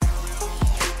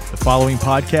following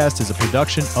podcast is a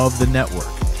production of the network.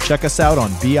 Check us out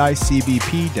on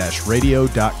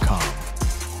bicbp-radio.com.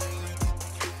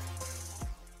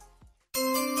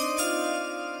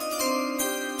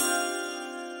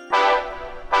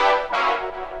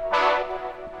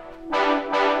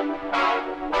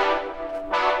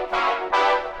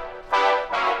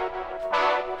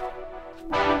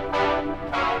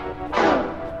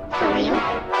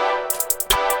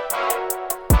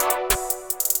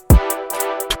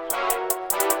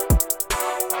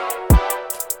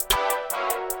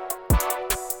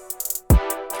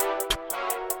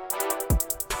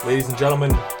 Ladies and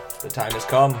gentlemen, the time has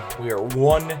come. We are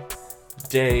 1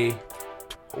 day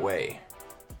away.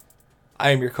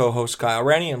 I am your co-host, Kyle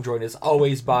Rennie. I'm joined as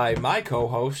always by my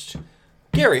co-host,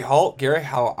 Gary Holt. Gary,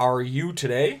 how are you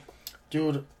today?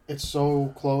 Dude, it's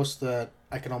so close that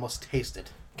I can almost taste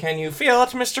it. Can you feel it,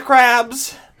 Mr.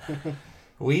 Krabs?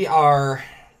 We are,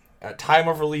 at time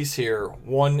of release here,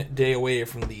 1 day away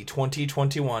from the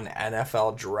 2021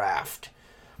 NFL Draft.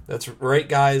 That's right,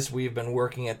 guys. We've been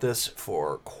working at this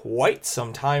for quite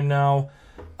some time now.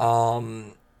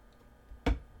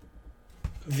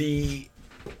 The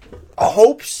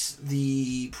hopes,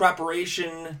 the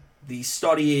preparation, the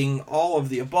studying, all of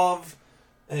the above,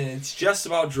 and it's just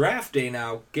about draft day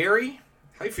now. Gary,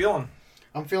 how you feeling?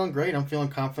 I'm feeling great. I'm feeling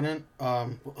confident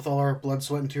with all our blood,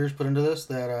 sweat, and tears put into this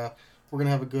that we're going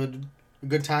to have a good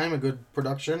time, a good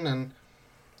production, and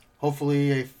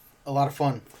hopefully a lot of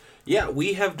fun. Yeah,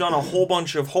 we have done a whole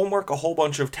bunch of homework, a whole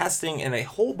bunch of testing, and a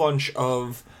whole bunch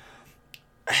of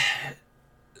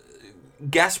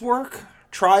guesswork,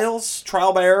 trial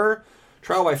by error,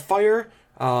 trial by fire.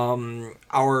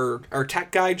 Our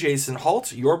tech guy, Jason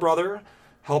Holt, your brother,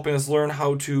 helping us learn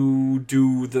how to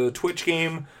do the Twitch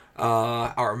game.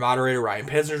 Our moderator, Ryan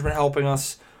Pisner's been helping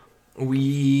us.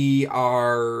 We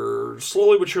are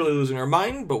slowly but surely losing our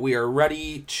mind, but we are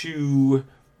ready to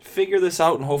figure this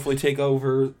out and hopefully take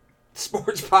over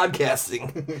sports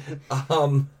podcasting.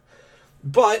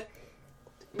 But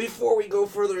before we go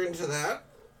further into that,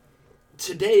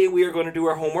 today we are going to do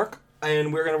our homework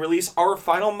and we're going to release our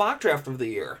final mock draft of the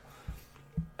year.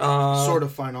 Sort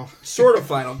of final. Sort of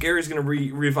final. Gary's going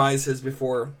to revise his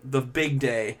before the big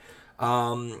day.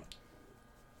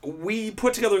 We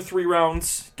put together 3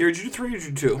 rounds. Gary, did you do 3 or did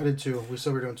you do 2? I did 2. We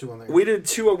said we were doing 2 on the air. We did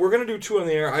 2. We're going to do 2 on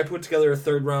the air. I put together a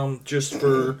 3rd round just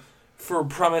for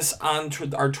premise on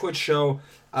our Twitch show.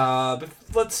 But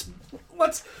let's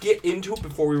get into it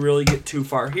before we really get too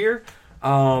far here.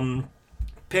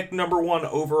 Pick number 1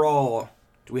 overall.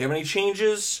 Do we have any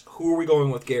changes? Who are we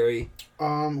going with, Gary?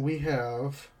 We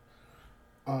have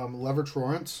Lever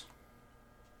Torrance,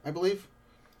 I believe.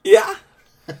 Yeah.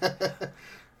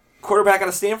 Quarterback out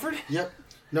of Stanford? Yep.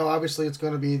 No, obviously it's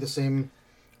going to be the same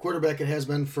quarterback it has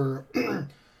been for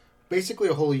basically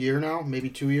a whole year now,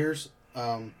 maybe 2 years.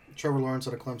 Trevor Lawrence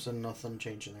out of Clemson, nothing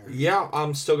changing there. Yeah,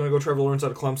 I'm still going to go Trevor Lawrence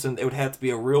out of Clemson. It would have to be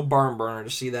a real barn burner to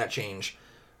see that change.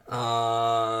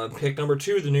 Pick number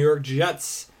 2, the New York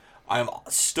Jets. I'm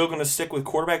still going to stick with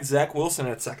quarterback Zach Wilson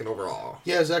at 2nd overall.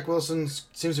 Yeah, Zach Wilson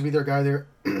seems to be their guy there.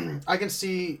 I can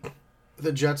see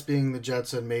the Jets being the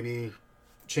Jets and maybe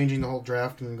changing the whole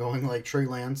draft and going like Trey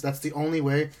Lance. That's the only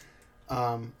way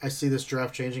I see this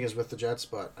draft changing is with the Jets,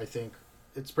 but I think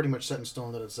it's pretty much set in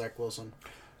stone that it's Zach Wilson.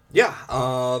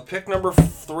 Yeah, pick number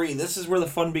 3. This is where the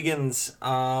fun begins.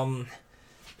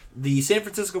 The San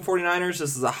Francisco 49ers,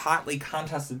 this is a hotly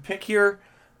contested pick here.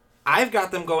 I've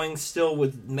got them going still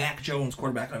with Mac Jones,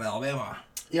 quarterback of Alabama.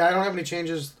 Yeah, I don't have any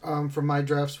changes from my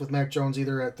drafts with Mac Jones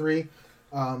either at 3.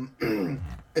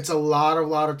 It's a lot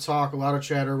of talk, a lot of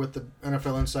chatter with the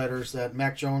NFL insiders that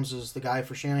Mac Jones is the guy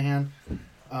for Shanahan.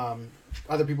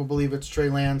 Other people believe it's Trey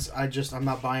Lance. I'm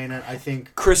not buying it. I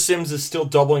think Chris Sims is still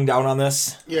doubling down on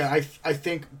this. Yeah, I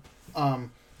think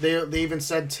they even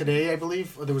said today, I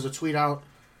believe, there was a tweet out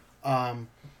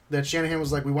that Shanahan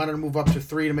was like, we wanted to move up to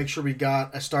 3 to make sure we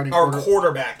got a starting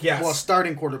quarterback. Yes. Well, a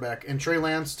starting quarterback. And Trey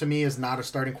Lance, to me, is not a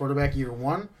starting quarterback year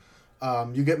 1.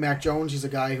 You get Mac Jones. He's a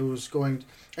guy who's going...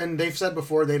 And they've said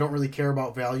before they don't really care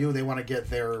about value. They want to get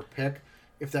their pick,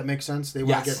 if that makes sense. They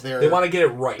want to get their... They want to get it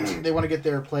right. They want to get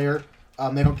their player.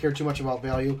 They don't care too much about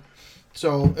value.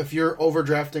 So if you're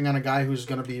overdrafting on a guy who's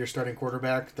going to be your starting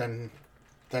quarterback, then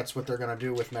that's what they're going to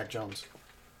do with Mac Jones.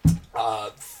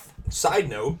 Side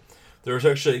note, there was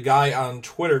actually a guy on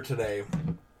Twitter today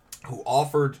who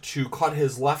offered to cut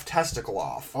his left testicle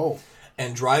off. Oh.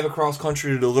 And drive across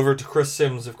country to deliver it to Chris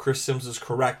Sims if Chris Sims is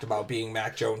correct about being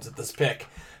Mac Jones at this pick.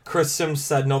 Chris Sims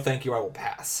said, no thank you, I will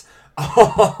pass.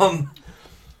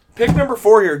 Pick number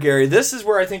 4 here, Gary. This is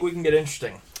where I think we can get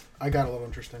interesting. I got a little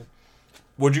interesting.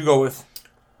 What'd you go with?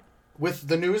 With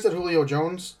the news that Julio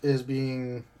Jones is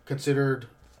being considered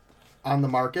on the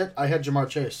market, I had Jamar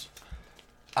Chase.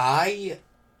 I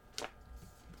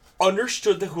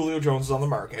understood that Julio Jones is on the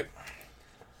market.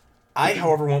 I,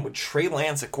 however, went with Trey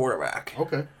Lance at quarterback.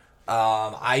 Okay.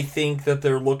 I think that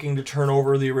they're looking to turn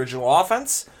over the original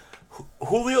offense.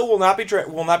 Julio will not be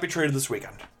traded this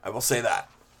weekend. I will say that.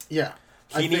 Yeah.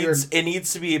 It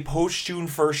needs to be a post June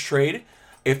 1st trade.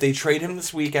 If they trade him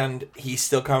this weekend, he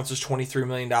still counts as $23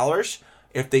 million.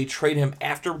 If they trade him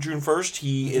after June 1st,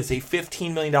 he is a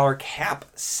 $15 million cap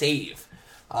save.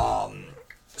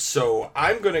 So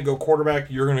I'm going to go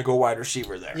quarterback. You're going to go wide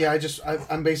receiver there. Yeah,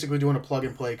 I'm basically doing a plug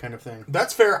and play kind of thing.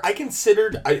 That's fair.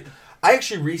 I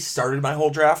actually restarted my whole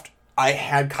draft. I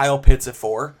had Kyle Pitts at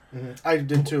 4. Mm-hmm. I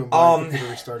did too, but I completely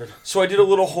restarted. So I did a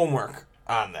little homework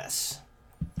on this.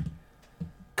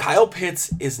 Kyle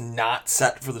Pitts is not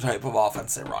set for the type of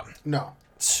offense they run. No.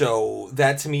 So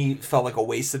that to me felt like a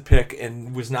wasted pick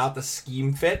and was not the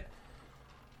scheme fit.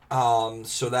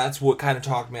 So that's what kind of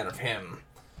talked me out of him.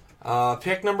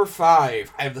 Pick number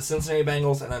 5. I have the Cincinnati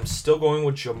Bengals, and I'm still going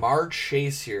with Jamar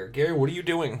Chase here. Gary, what are you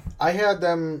doing? I had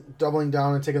them doubling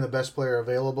down and taking the best player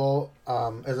available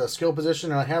as a skill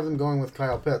position, and I have them going with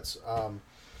Kyle Pitts.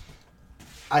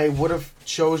 I would have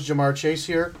chose Jamar Chase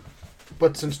here,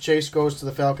 but since Chase goes to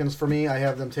the Falcons for me, I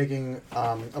have them taking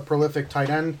a prolific tight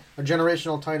end, a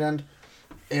generational tight end,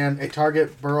 and a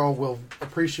target Burrow will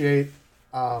appreciate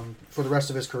for the rest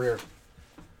of his career.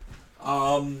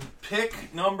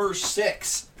 Pick number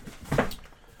 6.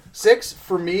 6,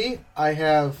 for me, I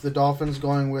have the Dolphins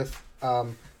going with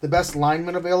the best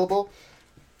lineman available.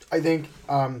 I think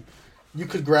you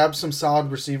could grab some solid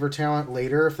receiver talent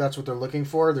later if that's what they're looking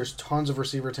for. There's tons of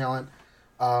receiver talent,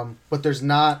 but there's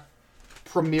not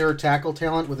premier tackle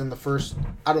talent out of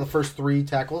the first 3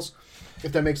 tackles,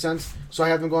 if that makes sense. So I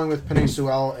have them going with Penei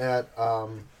Sewell at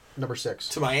number 6.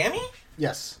 To Miami?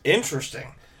 Yes.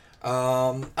 Interesting.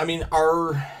 I mean,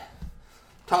 our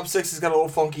top 6 has got a little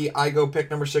funky. I go pick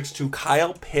number 6 to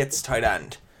Kyle Pitts, tight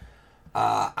end.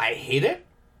 I hate it.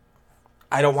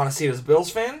 I don't want to see it as a Bills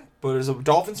fan, but as a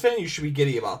Dolphins fan, you should be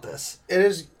giddy about this.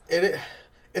 It's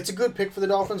a good pick for the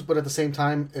Dolphins, but at the same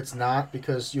time, it's not,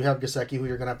 because you have Gesicki, who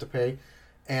you're going to have to pay,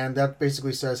 and that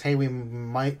basically says, hey, we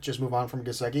might just move on from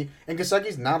Gesicki. And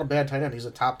Gesicki's not a bad tight end. He's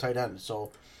a top tight end.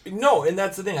 So no, and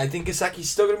that's the thing. I think Gesicki's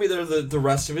still going to be there the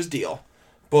rest of his deal,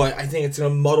 but I think it's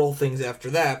going to muddle things after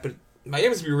that. But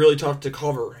Miami's going to be really tough to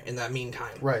cover in that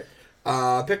meantime. Right.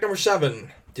 Pick number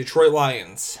 7, Detroit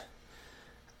Lions.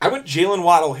 I went Jalen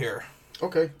Waddle here.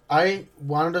 Okay. I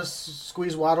wanted to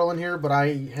squeeze Waddle in here, but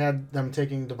I had them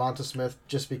taking Devonta Smith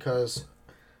just because,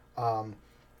 I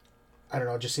don't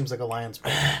know, it just seems like a Lions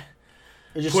pick.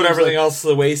 Put everything else to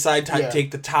the wayside,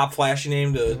 take the top flashy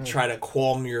name to try to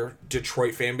qualm your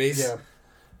Detroit fan base. Yeah.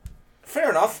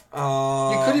 Fair enough.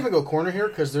 You could even go corner here,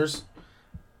 because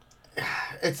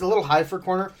it's a little high for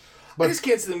corner. But I just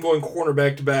can't see them going corner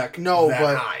back to back. No, that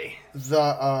but high.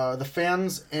 The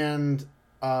fans and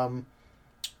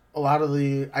a lot of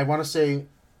the, I want to say,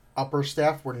 upper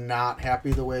staff were not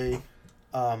happy the way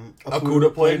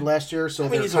Okudah played last year. So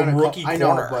he's a rookie corner. I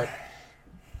know, but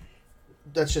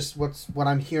that's just what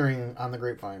I'm hearing on the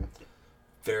grapevine.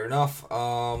 Fair enough.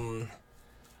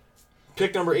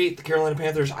 Pick number 8, the Carolina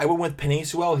Panthers. I went with Penei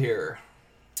Sewell here.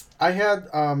 I had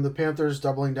the Panthers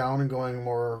doubling down and going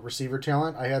more receiver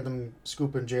talent. I had them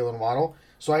scooping Jalen Waddle.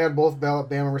 So I had both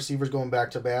Bama receivers going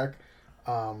back-to-back.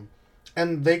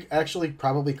 And they actually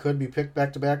probably could be picked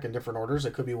back-to-back in different orders.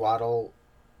 It could be Waddle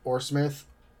or Smith.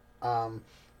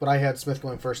 But I had Smith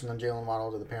going first and then Jalen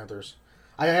Waddle to the Panthers.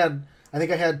 I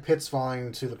think I had Pitts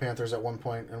falling to the Panthers at one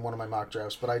point in one of my mock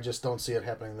drafts, but I just don't see it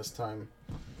happening this time.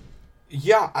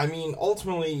 Yeah, I mean,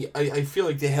 ultimately, I feel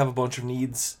like they have a bunch of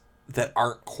needs that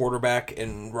aren't quarterback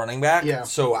and running back. Yeah.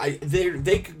 So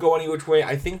they could go any which way.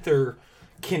 I think they're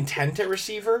content at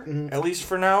receiver, at least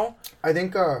for now. I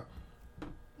think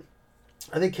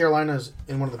Carolina's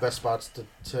in one of the best spots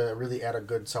to really add a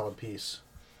good solid piece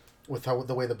with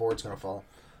the way the board's going to fall.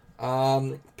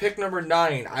 Pick number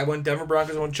 9. I went Denver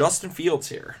Broncos. I went Justin Fields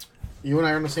here. You and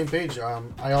I are on the same page.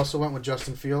 I also went with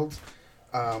Justin Fields.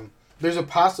 There's a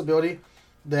possibility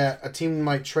that a team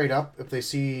might trade up if they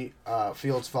see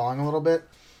Fields falling a little bit.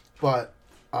 But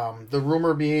the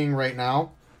rumor being right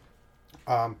now,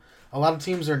 a lot of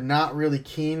teams are not really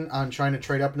keen on trying to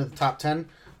trade up into the top 10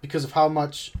 because of how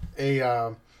much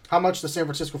the San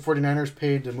Francisco 49ers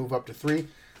paid to move up to 3.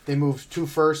 They moved 2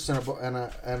 firsts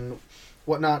and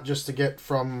whatnot just to get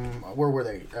from, where were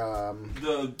they?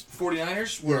 The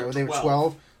 49ers were they were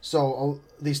 12. So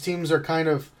these teams are kind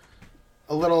of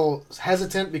a little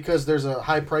hesitant because there's a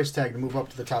high price tag to move up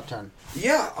to the top 10.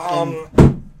 Yeah.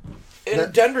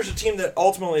 And Denver's a team that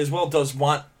ultimately as well does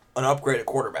want an upgrade at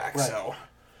quarterback. Right. So,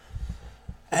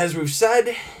 as we've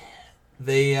said,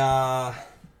 they're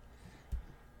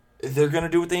going to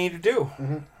do what they need to do.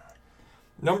 Mm-hmm.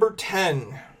 Number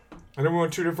 10. I know we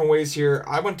went two different ways here.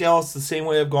 I went Dallas the same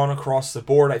way I've gone across the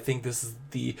board. I think I do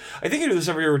this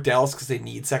every year with Dallas because they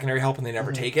need secondary help and they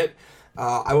never take it.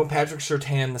 I went Patrick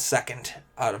Surtain the second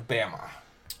out of Bama.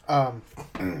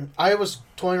 I was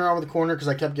toying around with the corner because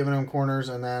I kept giving him corners,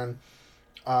 and then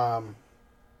I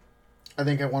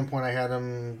think at one point I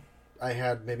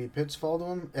had maybe Pitts fall to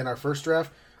him in our first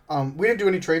draft. We didn't do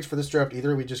any trades for this draft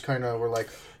either. We just kind of were like...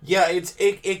 Yeah,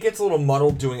 it gets a little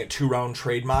muddled doing a 2-round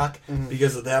trade mock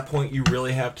because at that point you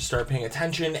really have to start paying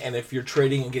attention, and if you're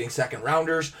trading and getting second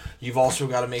rounders, you've also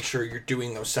got to make sure you're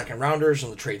doing those second rounders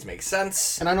and the trades make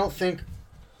sense. And I don't think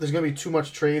there's going to be too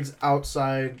much trades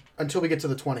outside until we get to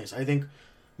the 20s. I think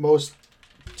most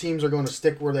teams are going to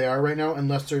stick where they are right now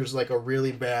unless there's like a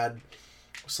really bad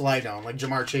slide down, like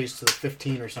Jamar Chase to the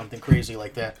 15 or something crazy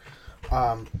like that.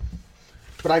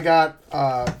 But I got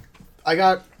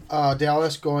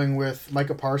Dallas going with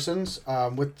Micah Parsons.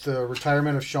 With the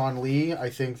retirement of Sean Lee, I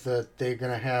think that they're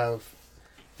going to have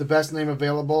the best name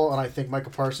available, and I think Micah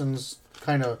Parsons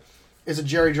kind of is a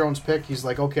Jerry Jones pick. He's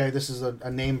like, okay, this is a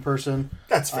name person.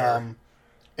 That's fair.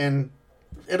 And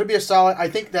it'll be a solid... I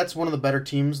think that's one of the better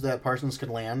teams that Parsons could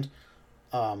land.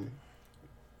 I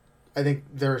think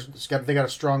they got a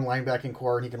strong linebacking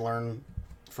core, and he can learn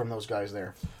from those guys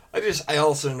there. I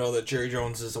also know that Jerry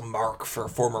Jones is a mark for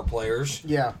former players.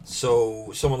 Yeah.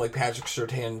 So someone like Patrick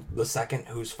Surtain II,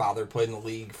 whose father played in the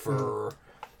league for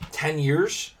 10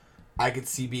 years, I could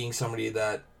see being somebody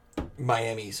that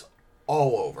Miami's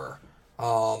all over.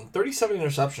 37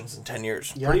 interceptions in 10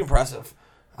 years. Yeah. Pretty impressive.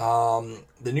 The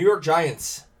New York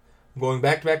Giants, going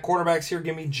back-to-back quarterbacks here,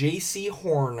 give me J.C.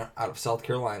 Horn out of South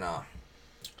Carolina.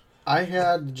 I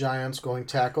had the Giants going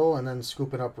tackle and then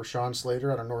scooping up Rashawn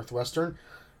Slater out of Northwestern.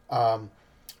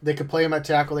 They could play him at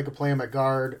tackle. They could play him at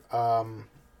guard.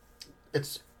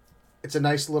 It's a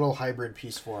nice little hybrid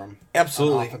piece for him.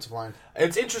 Absolutely. On the offensive line.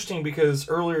 It's interesting because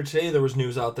earlier today there was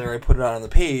news out there. I put it out on the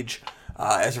page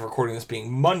as of recording this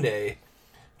being Monday.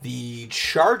 The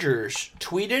Chargers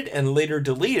tweeted and later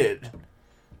deleted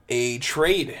a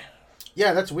trade.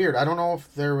 Yeah, that's weird. I don't know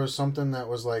if there was something that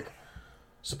was like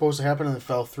supposed to happen and it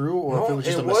fell through, or if it was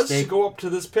just a mistake. It was to go up to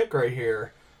this pick right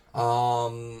here.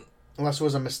 Unless it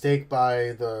was a mistake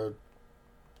by the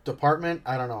department,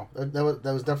 I don't know.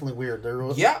 That was definitely weird.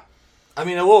 Yeah. I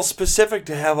mean, a little specific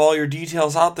to have all your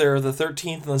details out there, the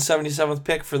 13th and the 77th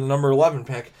pick for the number 11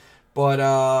 pick. But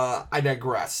I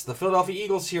digress. The Philadelphia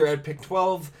Eagles here at pick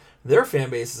 12, their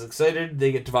fan base is excited.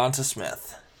 They get Devonta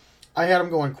Smith. I had him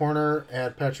going corner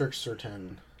at Patrick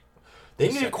Surtain. They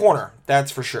need a corner, that's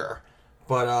for sure.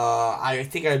 But I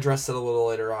think I addressed it a little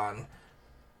later on.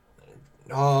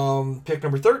 Pick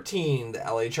number 13, the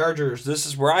LA Chargers. This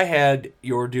is where I had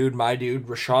your dude, my dude,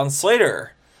 Rashawn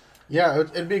Slater. Yeah,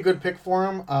 it'd be a good pick for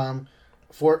him.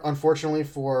 Unfortunately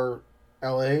for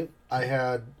LA, I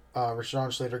had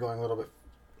Rashawn Slater going a little bit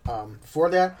before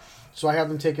that. So I have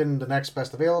them taking the next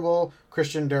best available,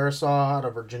 Christian Darrisaw out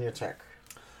of Virginia Tech.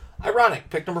 Ironic.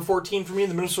 Pick number 14 for me,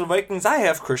 the Minnesota Vikings. I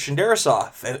have Christian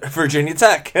Darrisaw at Virginia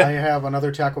Tech. I have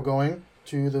another tackle going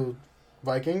to the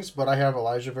Vikings, but I have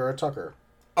Elijah Vera Tucker.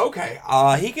 Okay.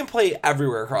 He can play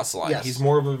everywhere across the line. Yes. He's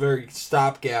more of a very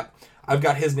stopgap. I've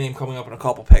got his name coming up in a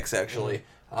couple picks, actually.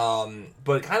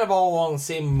 But kind of all along the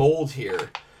same mold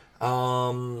here.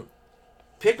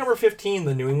 Pick number 15,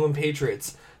 the New England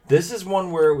Patriots. This is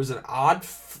one where it was an odd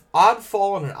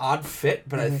fall and an odd fit,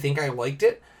 but I think I liked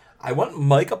it. I went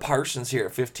Micah Parsons here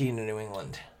at 15 in New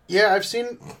England. Yeah, I've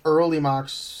seen early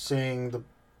mocks saying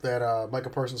that Micah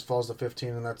Parsons falls to 15,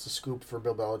 and that's a scoop for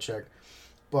Bill Belichick.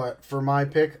 But for my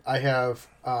pick, I have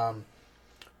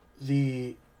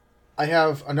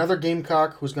another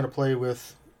Gamecock who's going to play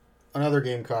with another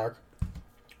Gamecock.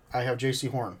 I have J.C.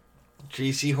 Horn.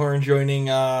 J.C. Horn joining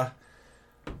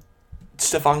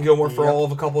Stephon Gilmore for all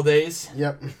of a couple of days.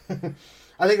 Yep.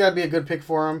 I think that'd be a good pick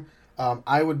for him.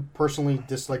 I would personally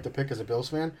dislike the pick as a Bills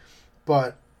fan,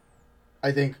 but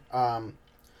I think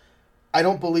I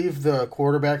don't believe the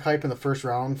quarterback hype in the first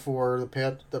round for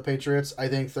the Patriots. I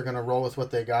think they're going to roll with what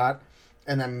they got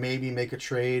and then maybe make a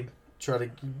trade, try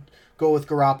to go with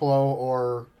Garoppolo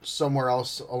or somewhere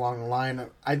else along the line.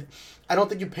 I don't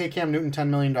think you pay Cam Newton $10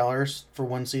 million for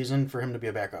one season for him to be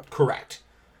a backup. Correct.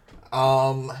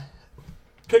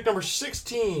 Pick number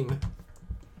 16,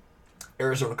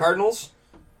 Arizona Cardinals.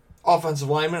 Offensive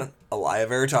lineman, Elijah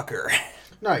Vera Tucker.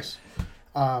 Nice.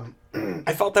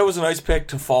 I felt that was a nice pick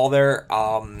to fall there.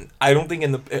 I don't think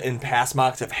in past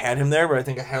mocks I've had him there, but I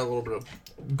think I had a little bit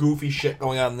of goofy shit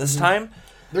going on this time.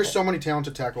 There's so many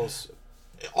talented tackles.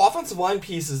 Offensive line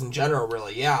pieces in general,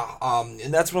 really, yeah.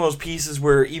 And that's one of those pieces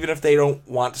where even if they don't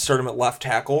want to start him at left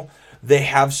tackle, they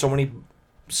have so many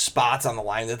spots on the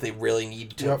line that they really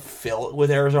need to fill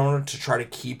with Arizona to try to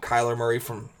keep Kyler Murray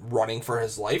from running for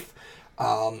his life.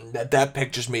 That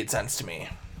pick just made sense to me.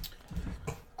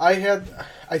 I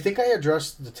think I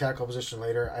addressed the tackle position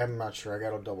later. I'm not sure. I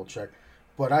got to double check.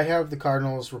 But I have the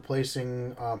Cardinals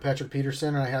replacing Patrick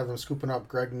Peterson, and I have them scooping up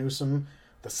Greg Newsome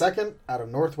II out of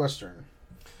Northwestern.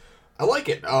 I like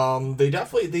it.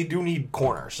 They do need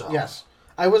corners. So. Yes.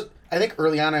 I think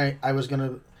early on I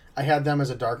had them as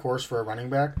a dark horse for a running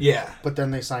back. Yeah. But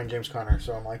then they signed James Conner,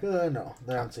 so I'm like, no,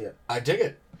 they don't see it. I dig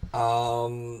it.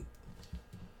 The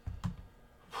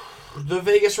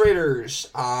Vegas Raiders.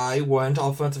 I went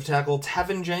offensive tackle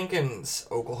Tevin Jenkins,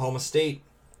 Oklahoma State.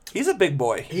 He's a big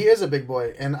boy. He is a big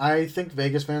boy, and I think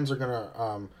Vegas fans are going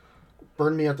to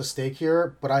burn me at the stake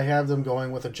here, but I have them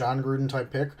going with a John Gruden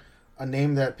type pick, a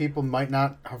name that people might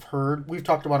not have heard. We've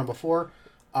talked about him before.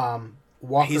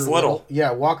 Walker He's little.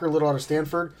 Yeah, Walker Little out of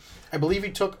Stanford. I believe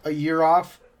he took a year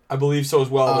off. I believe so as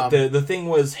well. But the thing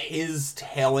was his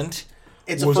talent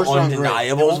was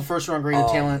undeniable. It was a first-round graded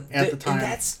talent at the time. And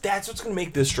that's what's going to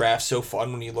make this draft so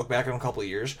fun when you look back in a couple of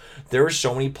years. There are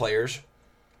so many players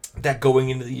that going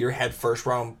into the year had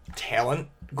first-round talent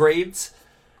grades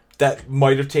that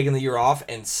might have taken the year off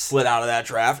and slid out of that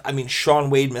draft. I mean, Shaun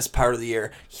Wade missed part of the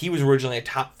year. He was originally a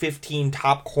top 15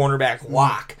 top cornerback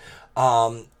lock.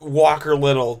 Walker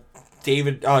Little,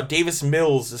 Davis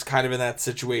Mills is kind of in that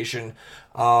situation.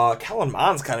 Kellen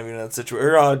Mond's kind of in that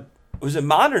situation. Was it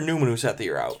Mond or Newman who set the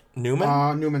year out?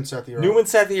 Newman? Newman set the year out. Newman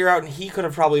set the year out, and he could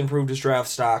have probably improved his draft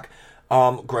stock.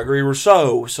 Gregory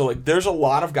Rousseau. So, there's a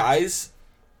lot of guys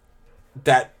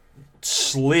that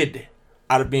slid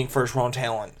out of being first-round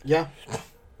talent. Yeah.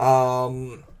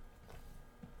 I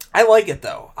like it,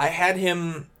 though. I had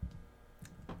him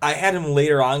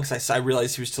later on because I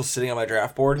realized he was still sitting on my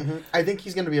draft board. Mm-hmm. I think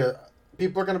he's going to be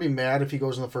people are going to be mad if he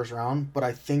goes in the first round, but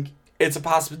I think it's a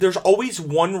possibility. There's always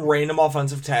one random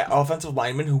offensive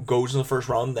lineman who goes in the first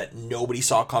round that nobody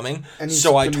saw coming.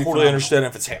 So I totally understand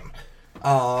if it's him.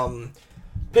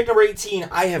 Pick number 18.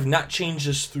 I have not changed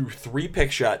this through 3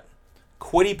 picks yet.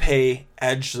 Kwity Paye,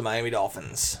 edge to the Miami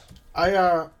Dolphins.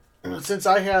 Since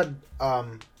I had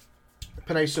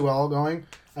Penei Sewell going,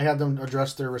 I had them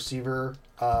address their receiver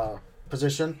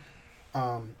position.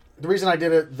 The reason I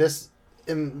did it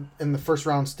in the first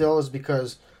round still is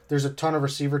because there's a ton of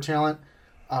receiver talent,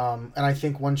 and I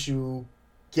think once you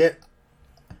get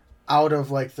out of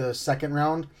the second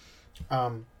round,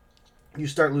 you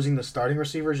start losing the starting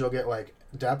receivers. You'll get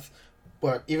depth,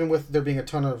 but even with there being a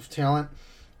ton of talent,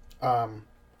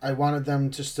 I wanted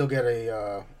them to still get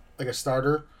a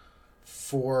starter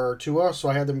for Tua, so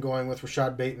I had them going with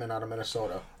Rashad Bateman out of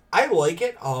Minnesota. I like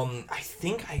it. I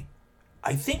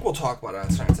think we'll talk about it on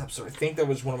tonight's episode. I think that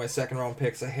was one of my second round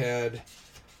picks. I had.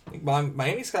 I think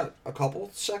Miami's got a couple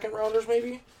second rounders,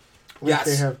 maybe. Yes,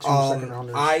 they have 2 second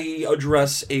rounders. I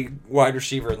address a wide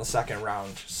receiver in the second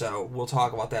round, so we'll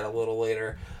talk about that a little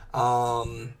later.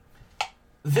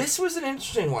 This was an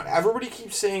interesting one. Everybody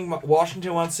keeps saying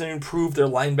Washington wants to improve their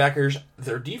linebackers.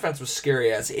 Their defense was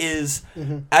scary as is.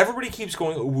 Mm-hmm. Everybody keeps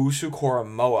going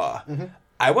Owusu-Koramoah. Mm-hmm.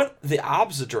 I went the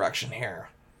opposite direction here.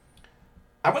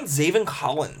 I went Zaven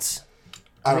Collins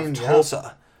out of Tulsa.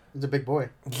 Yeah. He's a big boy.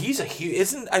 He's a huge...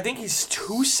 I think he's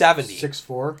 270.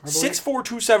 6'4", 6'4",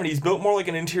 270. He's built more like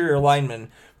an interior lineman,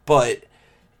 but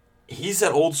he's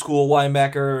that old school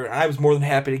linebacker. I was more than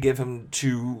happy to give him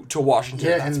to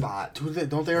Washington in that spot.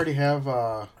 Don't they already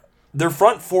have... Their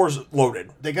front four's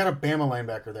loaded. They got a Bama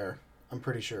linebacker there, I'm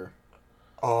pretty sure.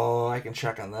 Oh, I can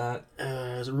check on that.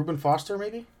 Is it Reuben Foster,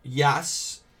 maybe?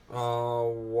 Yes.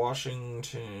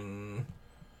 Washington...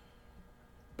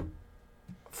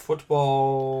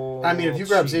 Football. I mean, if you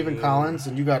grab Zaven Collins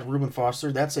and you got Reuben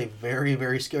Foster, that's a very,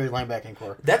 very scary linebacking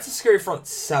core. That's a scary front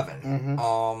 7.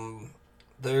 Mm-hmm.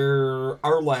 There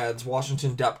are lads,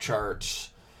 Washington depth chart.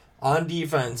 On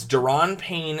defense, Daron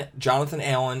Payne, Jonathan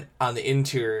Allen on the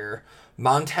interior.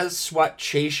 Montez Sweat,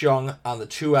 Chase Young on the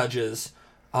 2 edges.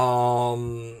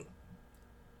 Cole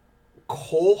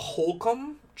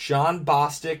Holcomb, John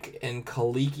Bostic, and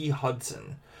Kaliki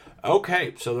Hudson.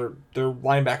 Okay, so their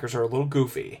linebackers are a little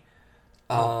goofy.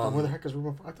 Where the heck is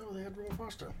Reuben? I thought they had Reuben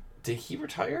Foster. Did he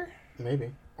retire?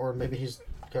 Maybe. Or maybe he's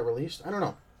got released. I don't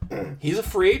know. He's a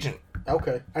free agent.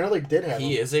 Okay. I know they did have him.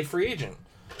 He is a free agent.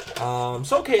 So,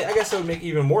 okay, I guess that would make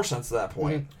even more sense at that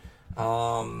point.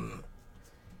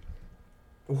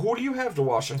 Who do you have to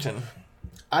Washington?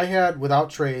 I had, without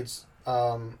trades,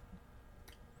 I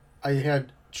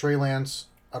had Trey Lance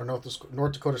out of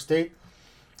North Dakota State.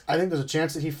 I think there's a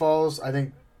chance that he falls. I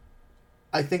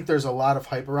think there's a lot of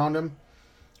hype around him.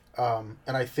 And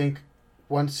I think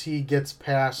once he gets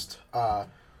past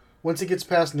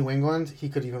New England, he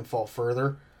could even fall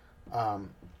further.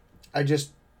 I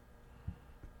just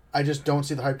don't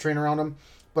see the hype train around him.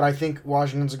 But I think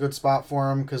Washington's a good spot for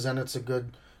him because then it's a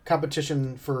good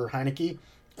competition for Heineke,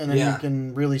 and then you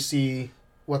can really see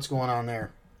what's going on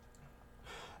there.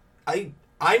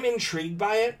 I'm intrigued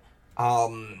by it.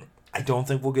 I don't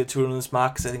think we'll get to it in this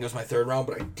mock because I think it was my third round,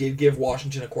 but I did give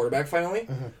Washington a quarterback finally.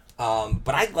 Mm-hmm.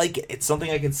 But I like it. It's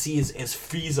something I can see is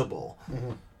feasible.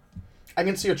 Mm-hmm. I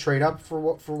can see a trade up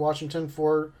for Washington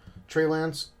for Trey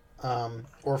Lance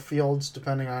or Fields,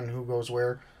 depending on who goes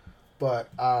where. But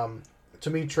to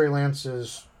me, Trey Lance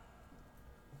is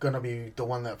going to be the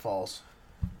one that falls.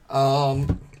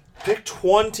 Pick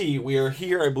 20. We are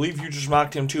here. I believe you just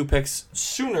mocked him 2 picks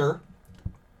sooner.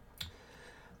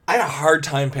 I had a hard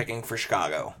time picking for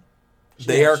Chicago. Yes.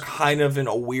 They are kind of in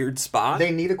a weird spot. They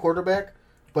need a quarterback,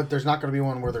 but there's not going to be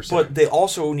one where they're But they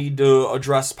also need to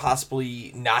address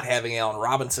possibly not having Allen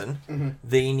Robinson. Mm-hmm.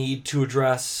 They need to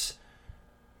address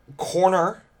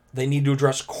corner. They need to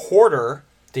address quarter.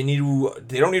 They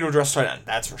don't need to address tight end.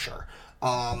 That's for sure.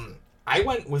 I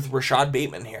went with Rashad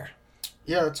Bateman here.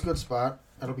 Yeah, it's a good spot.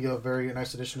 That'll be a very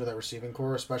nice addition to that receiving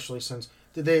core, especially since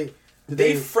They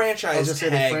franchise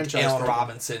tagged Allen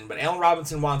Robinson, but Allen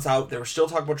Robinson wants out. They were still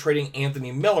talking about trading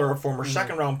Anthony Miller, a former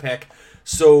second-round pick.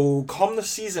 So come the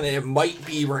season, it might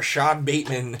be Rashad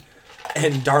Bateman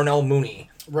and Darnell Mooney.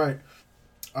 Right.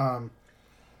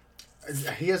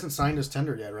 He hasn't signed his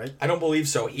tender yet, right? I don't believe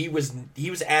so. He was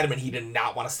adamant he did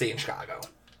not want to stay in Chicago.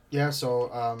 Yeah,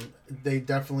 so they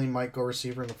definitely might go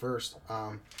receiver in the first.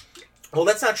 Well,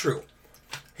 that's not true.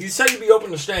 He said he'd be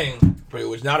open to staying, but he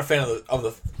was not a fan of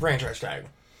the franchise tag.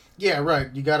 Yeah, right.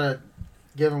 You got to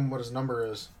give him what his number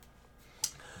is.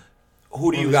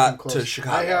 Who do you got to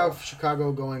Chicago? I have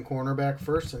Chicago going cornerback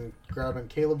first and grabbing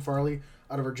Caleb Farley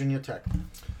out of Virginia Tech.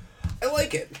 I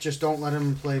like it. Just don't let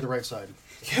him play the right side.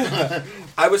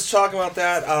 I was talking about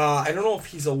that. I don't know if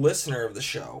he's a listener of the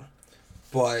show,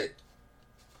 but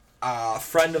a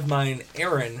friend of mine,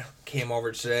 Aaron, came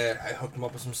over today. I hooked him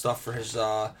up with some stuff for his...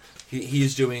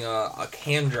 He's doing a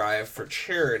can drive for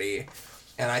charity,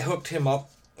 and I hooked him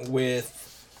up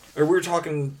with... Or we were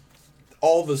talking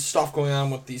all the stuff going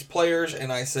on with these players,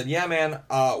 and I said, yeah, man,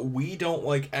 we don't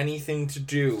like anything to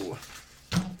do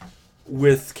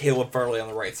with Caleb Farley on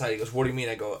the right side. He goes, what do you mean?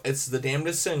 I go, it's the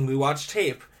damnedest sin. We watch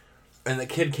tape, and the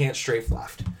kid can't strafe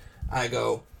left. I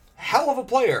go, hell of a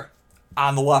player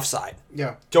on the left side.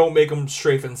 Yeah. Don't make him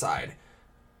strafe inside.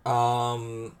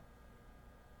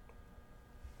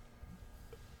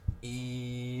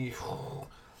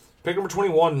 Pick number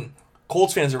 21.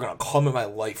 Colts fans are going to come in my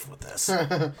life with this.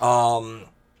 Well,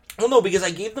 no, because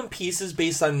I gave them pieces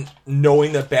based on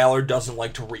knowing that Ballard doesn't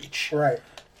like to reach. Right.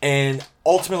 And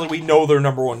ultimately, we know their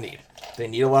number one need. They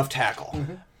need a left tackle.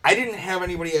 Mm-hmm. I didn't have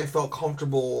anybody I felt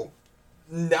comfortable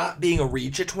not being a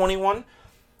reach at 21.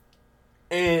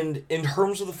 And in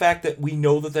terms of the fact that we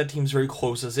know that team's very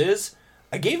close as is,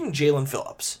 I gave him Jalen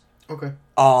Phillips. Okay.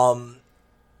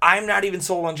 I'm not even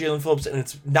sold on Jalen Phillips, and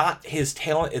it's not his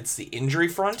talent, it's the injury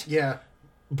front. Yeah.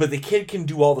 But the kid can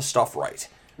do all the stuff right.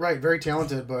 Right, very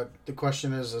talented, but the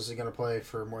question is he going to play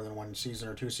for more than 1 season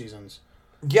or 2 seasons?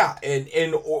 Yeah,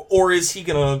 or is he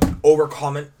going to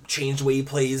overcome it, change the way he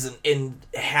plays, and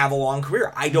have a long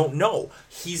career? I don't know.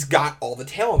 He's got all the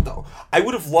talent, though. I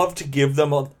would have loved to give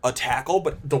them a tackle,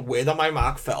 but the way that my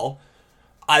mock fell,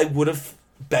 I would have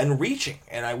been reaching,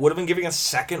 and I would have been giving a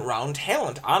second-round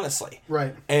talent, honestly.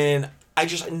 Right. And I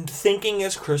just, thinking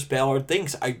as Chris Ballard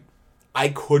thinks, I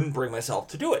couldn't bring myself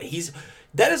to do it.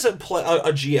 That is a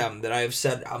GM that I have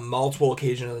said on multiple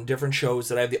occasions on different shows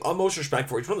that I have the utmost respect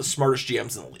for. He's one of the smartest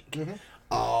GMs in the league.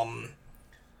 Mm-hmm.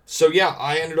 So, yeah,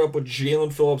 I ended up with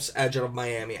Jalen Phillips, edge out of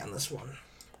Miami on this one.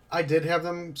 I did have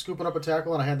them scooping up a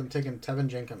tackle, and I had them taking Tevin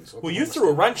Jenkins. Well, you threw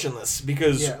a wrench in this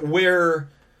because where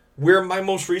my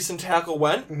most recent tackle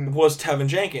went was Tevin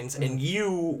Jenkins, and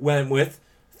you went with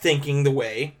thinking the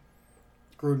way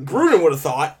Gruden would have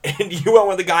thought, and you went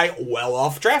with the guy well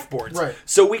off draft boards. Right.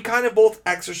 So we kind of both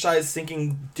exercise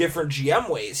thinking different GM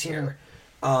ways here.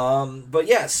 But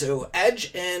yeah, so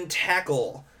edge and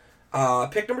tackle.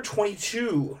 Pick number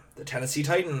 22, the Tennessee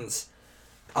Titans.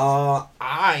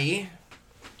 I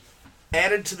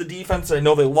added to the defense that I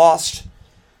know they lost.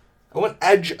 I went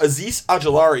edge Azeez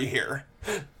Ojulari here.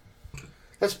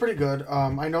 That's pretty good.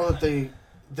 I know that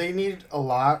they need a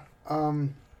lot.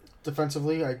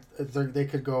 defensively. They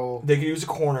could go. They could use a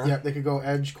corner. Yeah, they could go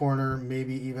edge, corner,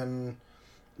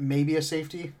 maybe a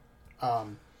safety.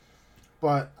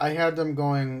 But I had them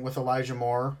going with Elijah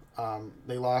Moore.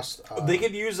 They lost. They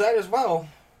could use that as well.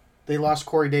 They lost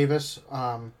Corey Davis.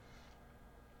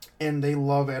 And they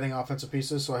love adding offensive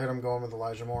pieces, so I had them going with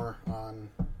Elijah Moore on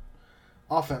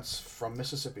offense from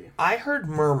Mississippi. I heard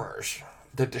murmurs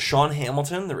that Deshaun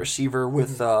Hamilton, the receiver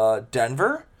with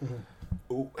Denver,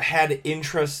 had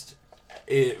interest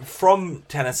from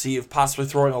Tennessee of possibly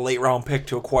throwing a late-round pick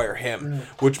to acquire him,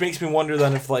 which makes me wonder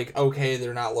then if, like, okay,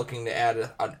 they're not looking to add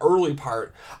an early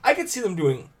part. I could see them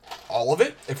doing all of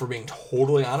it, if we're being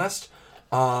totally honest.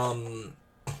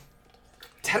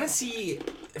 Tennessee,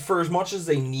 for as much as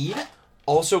they need,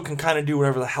 also can kind of do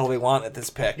whatever the hell they want at this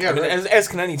pick. Yeah, I mean, right. as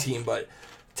can any team, but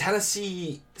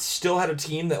Tennessee still had a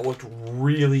team that looked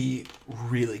really,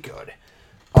 really good.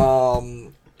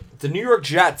 The New York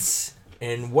Jets,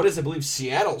 and what is, I believe,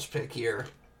 Seattle's pick here.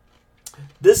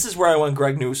 This is where I went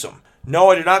Greg Newsome.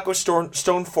 No, I did not go Stone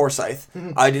Forsythe.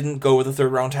 I didn't go with a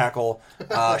third-round tackle.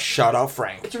 Shout out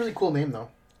Frank. It's a really cool name, though.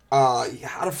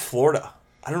 Out of Florida.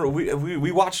 I don't know.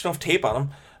 We watched enough tape on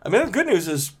him. I mean, the good news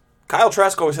is Kyle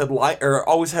Trask always had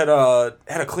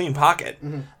a clean pocket.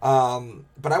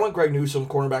 But I went Greg Newsome,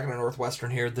 cornerback in the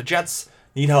Northwestern here. The Jets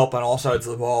need help on all sides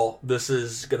of the ball. This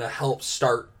is gonna help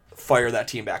fire that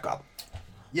team back up.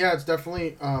 Yeah, it's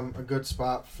definitely a good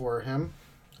spot for him.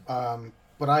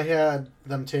 But I had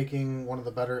them taking one of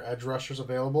the better edge rushers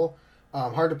available.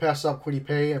 Hard to pass up Kwity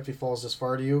Paye if he falls this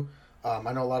far to you.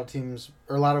 I know a lot of teams,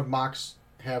 or a lot of mocks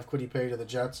have Kwity Paye to the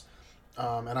Jets.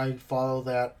 And I follow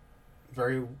that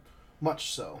very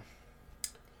much so.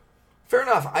 Fair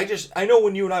enough. I know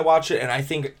when you and I watch it, and I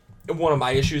think one of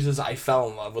my issues is I fell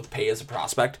in love with Paye as a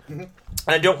prospect. And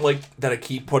I don't like that I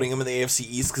keep putting him in the AFC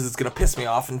East because it's going to piss me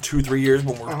off in 2-3 years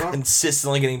when we're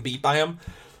consistently getting beat by him.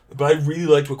 But I really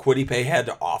liked what Kwity Paye had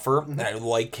to offer, and I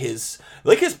like his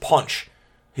punch.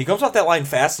 He comes off that line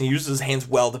fast, and he uses his hands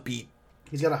well to beat.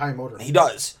 He's got a high motor. He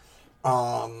does.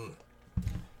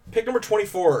 Pick number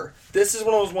 24. This is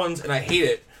one of those ones, and I hate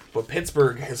it, but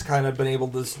Pittsburgh has kind of been able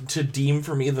to deem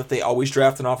for me that they always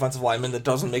draft an offensive lineman that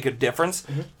doesn't make a difference.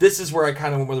 This is where I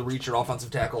kind of went with a reach at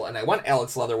offensive tackle, and I went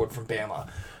Alex Leatherwood from Bama.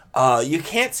 You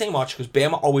can't say much because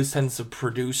Bama always tends to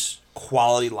produce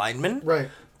quality linemen. Right.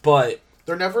 But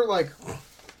they're never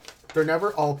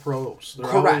all pros. They're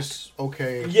correct. Always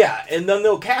okay. Yeah, and then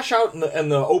they'll cash out in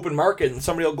the open market, and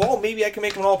somebody will go, oh, maybe I can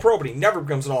make him an all-pro, but he never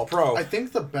becomes an all-pro. I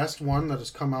think the best one that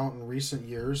has come out in recent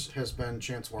years has been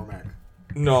Chance Warmack.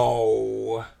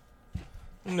 No.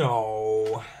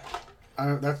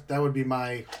 That would be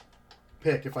my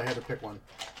pick if I had to pick one.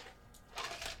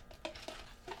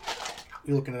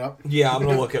 You looking it up? Yeah, I'm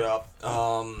going to look it up.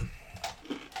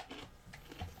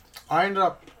 I ended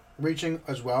up reaching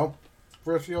as well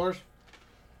for the Steelers.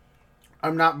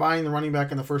 I'm not buying the running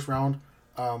back in the first round.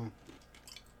 I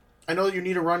know you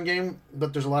need a run game,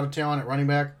 but there's a lot of talent at running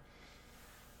back.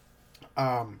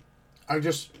 I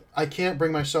can't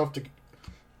bring myself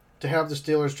to have the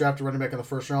Steelers draft a running back in the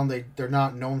first round. They're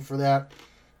not known for that.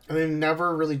 And they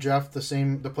never really draft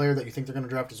the player that you think they're going to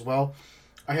draft as well.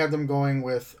 I had them going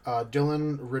with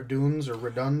Dylan Reduns.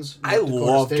 I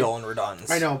love Dylan Reduns.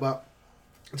 I know, but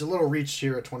it's a little reach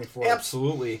here at 24.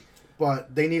 Absolutely.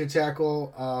 But they need a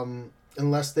tackle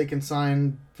unless they can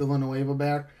sign Villanueva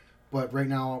back. But right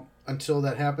now, until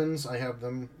that happens, I have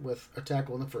them with a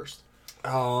tackle in the first.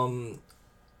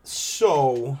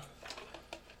 So,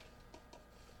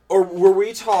 or were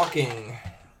we talking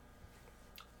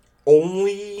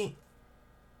only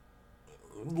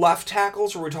left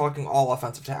tackles, or were we talking all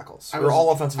offensive tackles?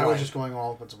 All offensive line? I was just going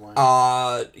all offensive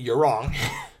line. You're wrong.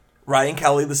 Ryan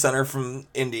Kelly, the center from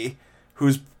Indy,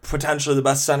 who's potentially the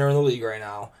best center in the league right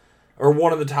now, or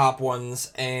one of the top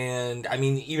ones. And, I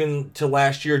mean, even to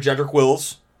last year, Jedrick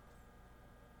Wills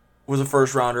was a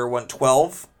first-rounder, went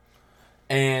 12.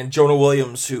 And Jonah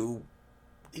Williams, who...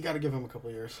 You got to give him a couple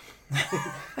of years.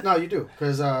 No, you do.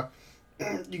 Because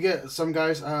you get some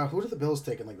guys... who did the Bills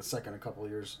take in the second a couple of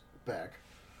years back?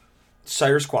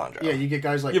 Cyrus Quandro. Yeah, you get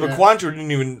guys like that. Yeah, but Quandro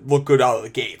didn't even look good out of the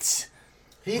gates.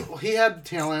 He had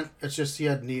talent. It's just he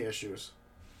had knee issues.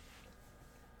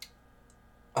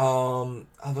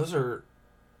 Those are...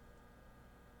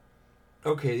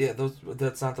 Okay, yeah,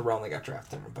 that's not the round they got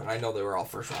drafted in, but I know they were all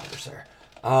first-rounders there.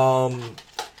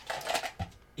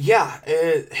 Yeah,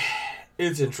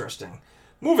 it's interesting.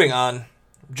 Moving on,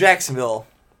 Jacksonville.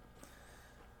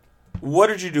 What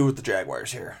did you do with the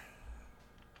Jaguars here?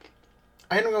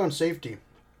 I had them going safety.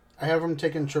 I have them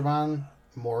taking Trevon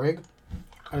Moehrig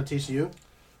out of TCU,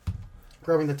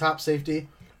 grabbing the top safety.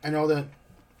 I know that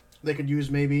they could use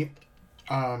maybe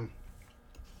a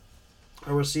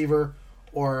receiver,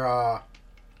 or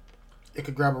it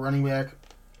could grab a running back,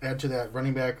 add to that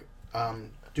running back,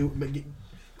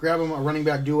 grab them a running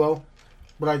back duo.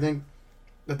 But I think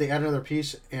that they add another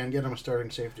piece and get them a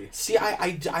starting safety. See,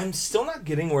 I'm still not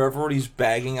getting where everybody's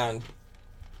bagging on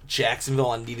Jacksonville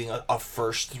on needing a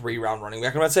first 3-round running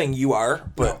back. I'm not saying you are,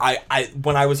 but No. I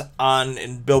when I was on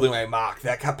and building my mock,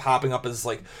 that kept popping up as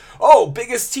like, oh,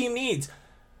 biggest team needs.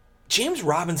 James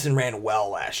Robinson ran well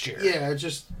last year. Yeah, it's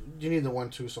just you need the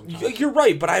 1-2 sometimes. You're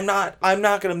right, but I'm not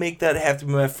going to make that have to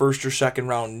be my first or second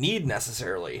round need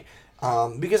necessarily,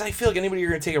 because I feel like anybody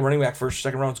you're going to take a running back first or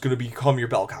second round is going to become your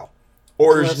bell cow,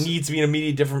 or needs to be an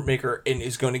immediate difference maker and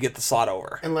is going to get the slot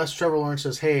over. Unless Trevor Lawrence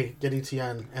says, "Hey, get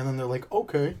ETN," and then they're like,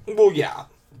 "Okay." Well, yeah,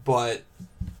 but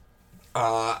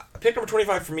pick number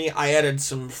 25 for me. I added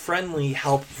some friendly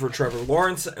help for Trevor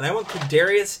Lawrence, and I went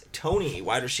Kadarius Toney,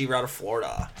 wide receiver out of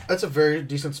Florida. That's a very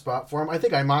decent spot for him. I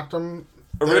think I mocked him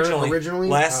originally.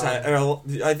 Last time,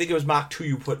 I think it was mock 2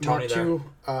 you put Toney Mock there.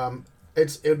 2.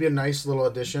 It would be a nice little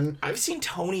addition. I've seen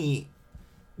Toney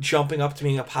jumping up to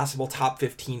being a possible top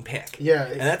 15 pick. Yeah.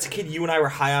 And that's a kid you and I were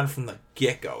high on from the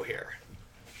get-go here.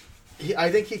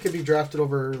 I think he could be drafted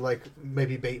over, like,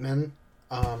 maybe Bateman.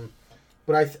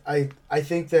 But I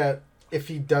think that if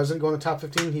he doesn't go in the top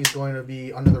 15, he's going to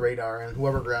be under the radar, and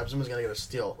whoever grabs him is going to get a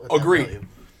steal. Agreed.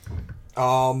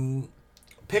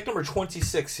 Pick number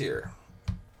 26 here.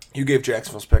 You gave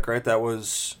Jacksonville's pick, right? That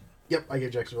was... Yep, I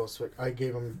gave Jacksonville's pick. I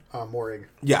gave him Morig.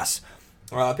 Yes.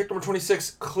 Pick number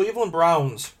 26, Cleveland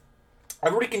Browns.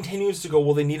 Everybody continues to go,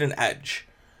 well, they need an edge.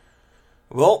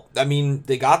 Well, I mean,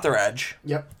 they got their edge.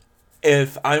 Yep.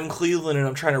 If I'm Cleveland and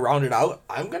I'm trying to round it out,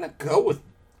 I'm going to go with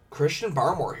Christian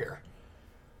Barmore here.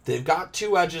 They've got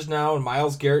 2 edges now in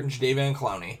Myles Garrett and Jadeveon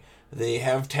Clowney. They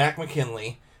have Tack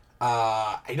McKinley.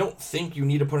 I don't think you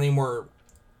need to put any more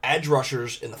edge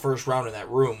rushers in the first round in that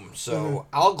room. So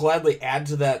I'll gladly add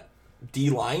to that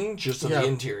D-line just on the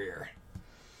interior.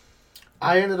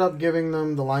 I ended up giving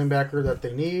them the linebacker that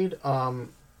they need.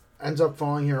 Ends up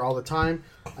falling here all the time.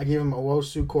 I gave him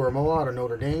Owosu Koromoa out of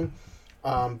Notre Dame.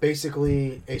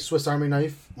 Basically a Swiss Army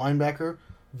knife linebacker.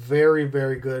 Very,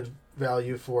 very good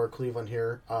value for Cleveland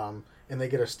here. And they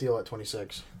get a steal at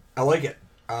 26. I like it.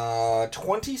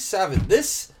 27.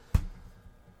 This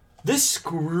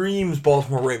screams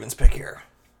Baltimore Ravens pick here.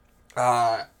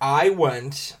 I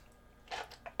went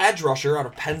edge rusher out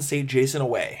of Penn State, Jason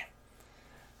Away.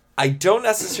 I don't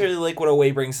necessarily like what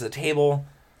Away brings to the table.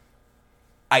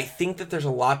 I think that there's a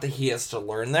lot that he has to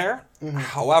learn there. Mm-hmm.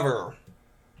 However,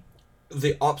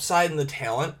 the upside and the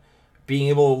talent, being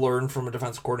able to learn from a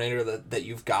defensive coordinator that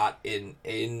you've got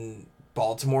in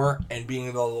Baltimore and being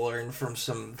able to learn from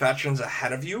some veterans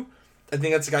ahead of you, I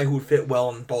think that's a guy who would fit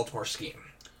well in Baltimore's scheme.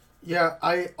 Yeah,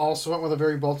 I also went with a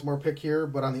very Baltimore pick here,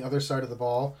 but on the other side of the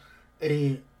ball,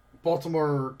 a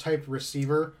Baltimore-type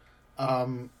receiver,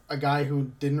 a guy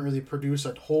who didn't really produce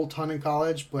a whole ton in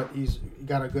college, but he's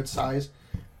got a good size.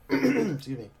 Excuse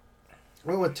me. I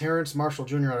went with Terrence Marshall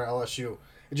Jr. out of LSU.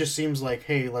 It just seems like,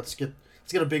 hey, let's get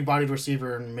a big-bodied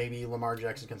receiver, and maybe Lamar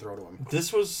Jackson can throw to him.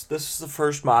 This is the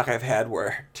first mock I've had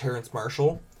where Terrence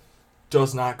Marshall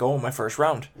does not go in my first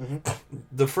round. Mm-hmm.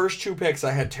 The first 2 picks,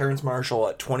 I had Terrence Marshall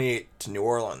at 28 to New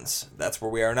Orleans. That's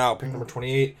where we are now, pick number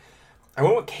 28. I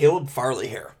went with Caleb Farley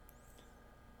here.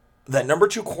 That number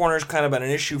 2 corner has kind of been an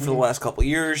issue for the last couple of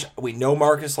years. We know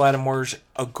Marcus Lattimore's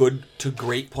a good to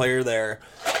great player there.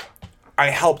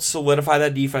 I helped solidify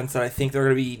that defense that I think they're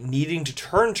going to be needing to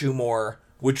turn to more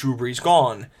with Drew Brees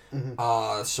gone.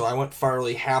 Mm-hmm. So I went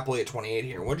Farley happily at 28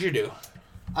 here. What'd you do?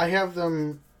 I have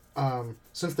them,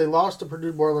 since they lost to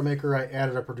Purdue Boilermaker, I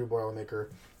added a Purdue Boilermaker.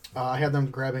 I had them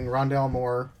grabbing Rondale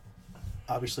Moore,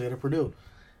 obviously out of Purdue.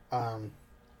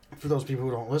 For those people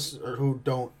who don't listen or who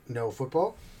don't know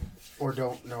football or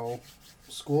don't know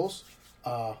schools,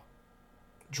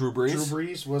 Drew Brees? Drew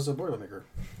Brees was a Boilermaker.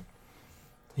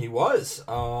 He was.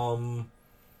 I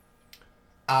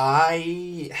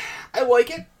like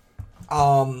it.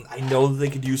 I know that they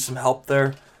could use some help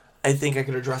there. I think I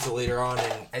could address it later on,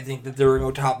 and I think that there will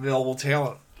go top available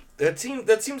talent. That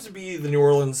seems to be the New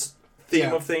Orleans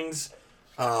theme of things.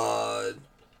 I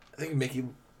think Mickey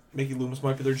Loomis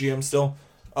might be their GM still.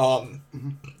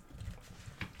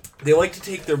 They like to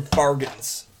take their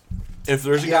bargains. If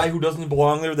there's a guy who doesn't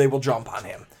belong there, they will jump on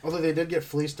him. Although they did get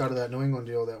fleeced out of that New England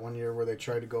deal that one year where they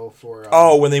tried to go for...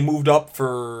 when they moved up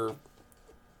for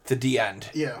the D end.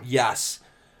 Yeah. Yes.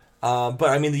 But,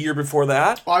 I mean, the year before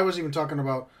that... I was even talking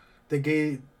about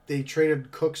they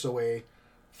traded Cooks away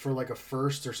for like a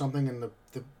first or something, and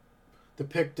the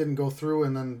pick didn't go through,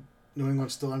 and then New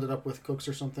England still ended up with Cooks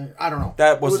or something. I don't know.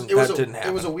 That didn't happen.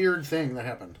 It was a weird thing that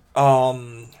happened.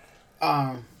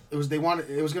 It was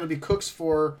going to be Cooks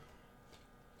for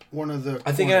one of the corners.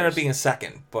 I think it ended up being a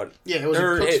second, but yeah, it was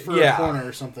Cooks for a corner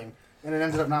or something, and it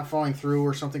ended up not falling through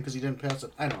or something because he didn't pass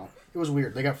it. I don't know. It was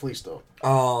weird. They got fleeced though.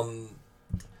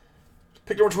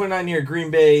 Pick number 29 here,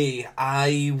 Green Bay.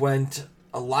 I went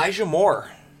Elijah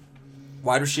Moore,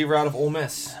 wide receiver out of Ole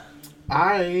Miss.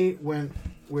 I went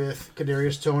with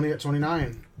Kadarius Toney at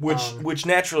 29. Which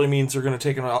naturally means they're going to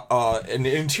take an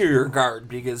interior guard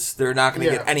because they're not going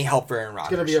to get any help for Aaron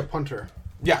Rodgers. It's going to be a punter.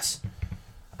 Yes.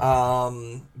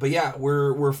 But yeah,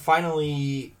 we're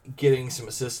finally getting some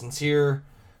assistance here,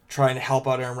 trying to help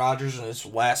out Aaron Rodgers in his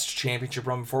last championship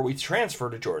run before we transfer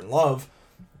to Jordan Love.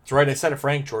 That's right, I said it,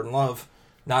 Frank. Jordan Love,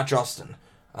 not Justin.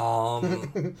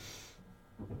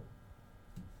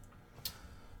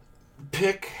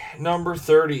 Pick number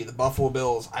 30, the Buffalo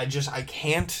Bills. I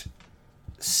can't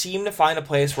seem to find a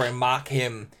place where I mock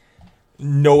him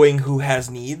knowing who has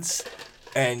needs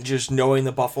and just knowing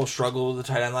the Buffalo struggled with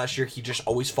the tight end last year. He just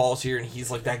always falls here, and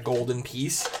he's like that golden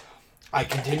piece. I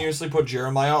continuously put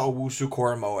Jeremiah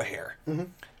Owusu-Koramoah here. Mm-hmm.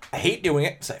 I hate doing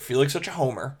it because I feel like such a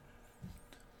homer.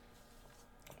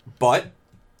 But,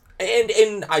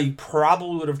 and I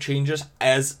probably would have changed this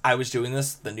as I was doing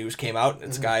this. The news came out.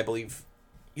 It's a guy, I believe,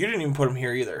 you didn't even put him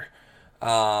here either.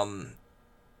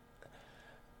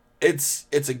 It's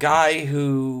a guy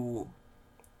who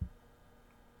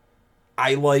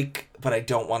I like, but I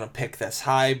don't want to pick this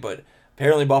high. But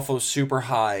apparently Buffalo's super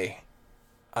high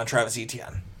on Travis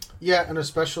Etienne. Yeah, and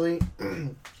especially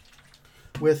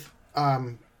with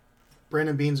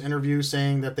Brandon Beane's interview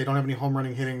saying that they don't have any home run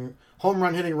hitting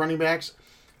running backs,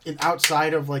 and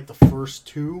outside of like the first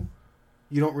two,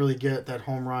 you don't really get that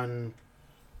home run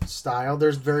style.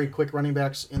 There's very quick running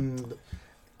backs in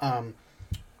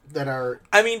that are.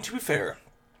 I mean, to be fair,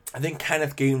 I think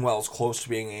Kenneth Gainwell's close to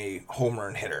being a home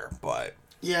run hitter, but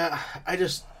yeah,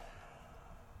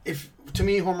 to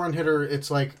me home run hitter,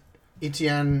 it's like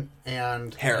Etienne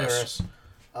and Harris.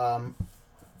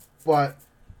 But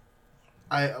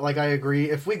I agree.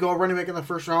 If we go running back in the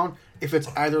first round, if it's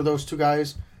either of those two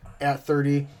guys at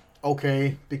 30,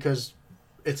 okay, because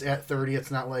it's at 30.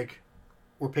 It's not like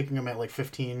we're picking them at like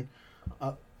 15.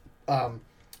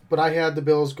 But I had the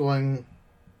Bills going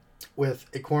with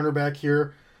a cornerback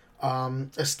here,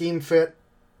 a scheme fit,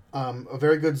 a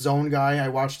very good zone guy. I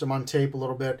watched him on tape a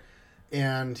little bit,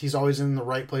 and he's always in the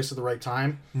right place at the right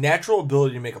time. Natural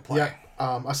ability to make a play. Yeah.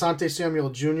 Asante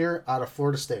Samuel Jr. out of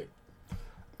Florida State.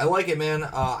 I like it, man.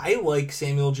 I like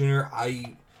Samuel Jr.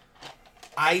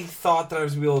 I thought that I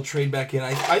was going to be able to trade back in.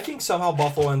 I think somehow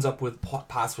Buffalo ends up with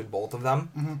possibly both of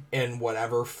them in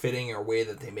whatever fitting or way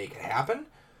that they make it happen.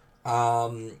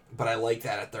 But I like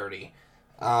that at 30.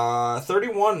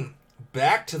 31,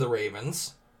 back to the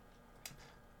Ravens.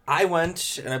 I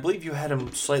went, and I believe you had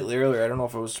him slightly earlier. I don't know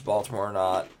if it was to Baltimore or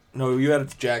not. No, you had it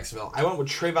to Jacksonville. I went with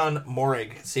Trayvon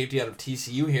Moehrig, safety out of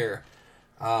TCU here.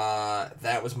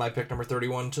 That was my pick number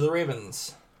 31 to the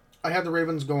Ravens. I had the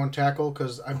Ravens going tackle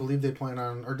because I believe they plan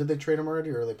on, or did they trade him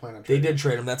already, or are they planning on trading him? They did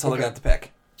trade him. That's how they got the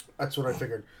pick. That's what I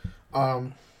figured.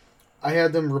 I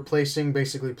had them replacing,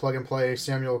 basically plug and play,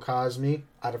 Samuel Cosme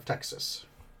out of Texas.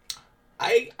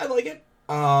 I like it.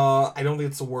 I don't think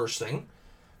it's the worst thing.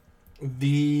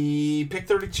 The pick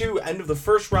 32, end of the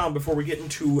first round, before we get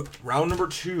into round number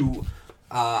 2,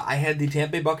 I had the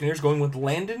Tampa Bay Buccaneers going with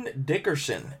Landon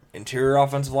Dickerson, interior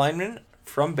offensive lineman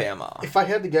from Bama. If I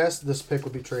had to guess, this pick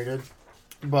would be traded,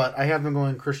 but I have them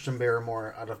going Christian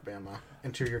Barrymore out of Bama,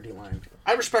 interior D-line.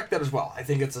 I respect that as well. I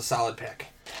think it's a solid pick.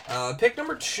 Pick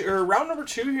number 2, or round number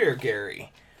 2 here,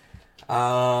 Gary.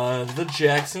 The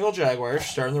Jacksonville Jaguars,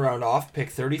 starting the round off,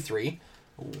 pick 33.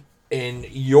 In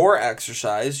your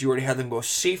exercise, you already had them go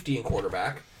safety and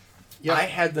quarterback. Yep. I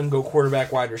had them go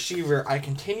quarterback, wide receiver. I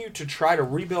continued to try to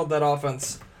rebuild that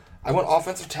offense. I went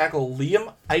offensive tackle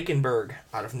Liam Eichenberg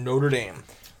out of Notre Dame.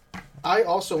 I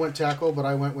also went tackle, but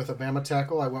I went with a Bama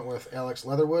tackle. I went with Alex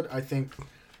Leatherwood. I think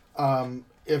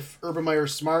if Urban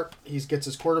Meyer's smart, he gets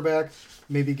his quarterback,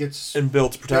 maybe gets... And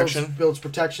builds protection. Builds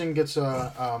protection, gets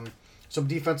some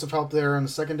defensive help there in the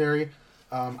secondary.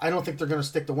 I don't think they're going to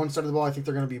stick to one side of the ball. I think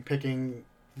they're going to be picking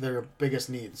their biggest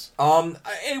needs.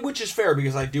 Which is fair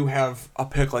because I do have a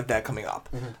pick like that coming up.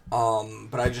 Mm-hmm.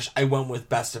 But I went with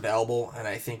best available, and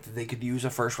I think that they could use a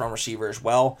first-round receiver as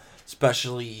well.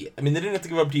 Especially, I mean, they didn't have to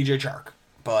give up DJ Chark,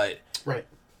 but right.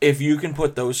 If you can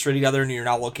put those three together and you're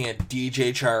not looking at DJ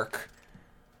Chark,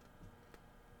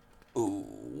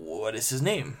 what is his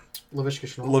name? Laviska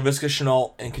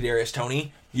Shenault and Kadarius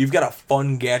Toney, you've got a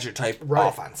fun gadget-type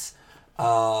offense.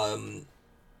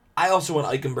 I also went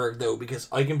Eichenberg, though, because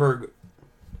Eichenberg's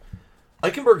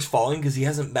falling because he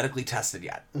hasn't medically tested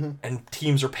yet. And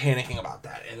teams are panicking about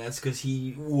that. And that's because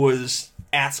he was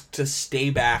asked to stay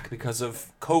back because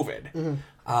of COVID.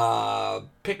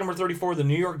 Pick number 34, the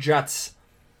New York Jets.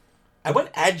 I went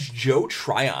edge Joe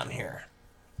Tryon here.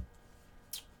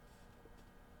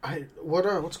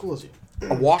 What school is he?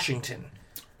 Washington.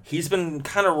 He's been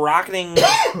kind of rocketing...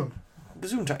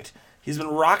 Gesundheit. He's been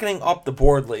rocketing up the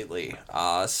board lately.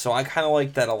 So I kind of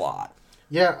like that a lot.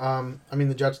 Yeah, I mean,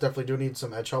 the Jets definitely do need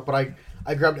some edge help, but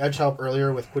I grabbed edge help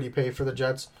earlier with Kwity Paye for the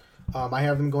Jets. I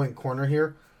have them going corner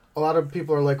here. A lot of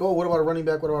people are like, oh, what about a running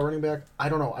back? What about a running back? I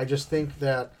don't know. I just think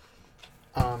that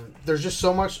there's just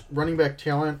so much running back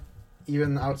talent,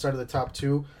 even outside of the top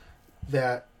two,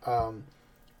 that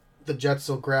the Jets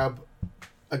will grab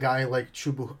a guy like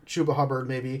Chuba Hubbard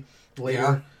maybe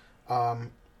later. Yeah.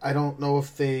 I don't know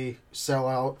if they sell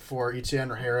out for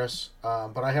Etienne or Harris,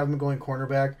 but I have them going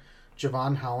cornerback.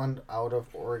 Javon Holland out of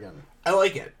Oregon. I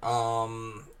like it.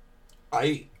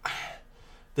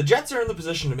 The Jets are in the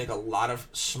position to make a lot of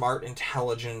smart,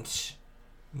 intelligent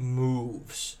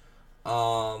moves.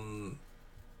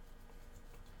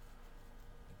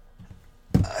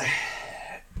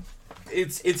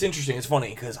 It's interesting. It's funny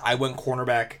because I went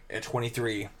cornerback at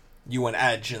 23. You went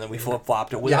edge, and then we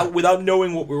flip-flopped it without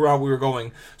knowing what we were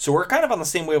going. So we're kind of on the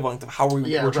same wavelength of how we're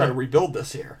trying to rebuild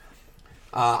this here.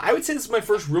 I would say this is my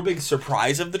first real big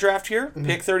surprise of the draft here.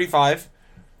 Pick 35,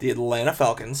 the Atlanta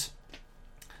Falcons.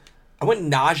 I went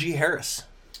Najee Harris.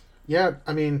 Yeah,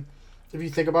 I mean, if you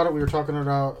think about it, we were talking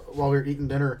about while we were eating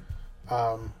dinner.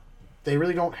 They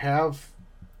really don't have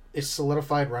a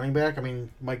solidified running back. I mean,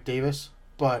 Mike Davis,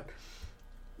 but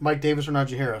Mike Davis or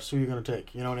Najee Harris, who are you going to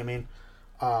take? You know what I mean?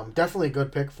 Definitely a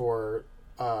good pick for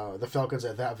the Falcons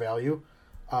at that value.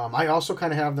 I also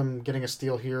kind of have them getting a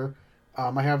steal here.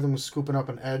 I have them scooping up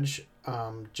an edge.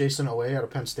 Jason Owe out of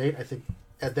Penn State. I think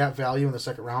at that value in the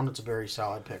second round, it's a very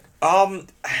solid pick.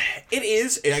 It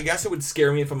is. I guess it would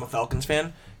scare me if I'm a Falcons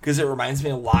fan because it reminds me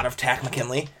a lot of Takk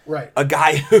McKinley. Right. A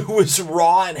guy who was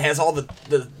raw and has all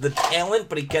the talent,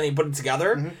 but he can't put it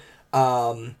together.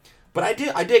 But I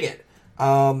dig it.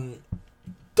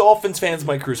 Dolphins fans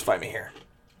might crucify me here.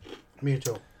 Me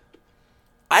too.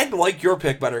 I'd like your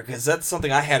pick better because that's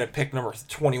something I had at pick number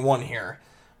 21 here.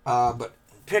 But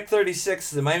pick 36,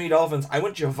 the Miami Dolphins, I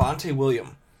went Javonte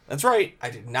Williams. That's right.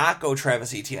 I did not go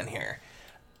Travis Etienne here.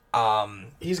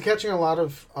 He's catching a lot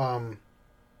of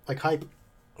hype.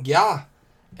 Yeah.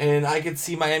 And I could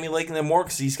see Miami liking him more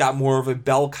because he's got more of a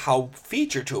bell cow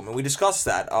feature to him. And we discussed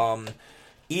that.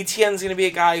 Etienne's going to be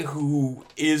a guy who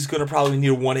is going to probably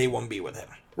need a 1A, 1B with him.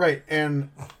 Right. And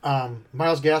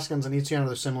Myles Gaskins and Etienne are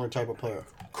the similar type of player.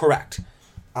 Correct.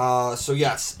 So,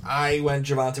 yes, I went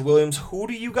Javonte Williams. Who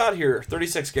do you got here?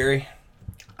 36, Gary.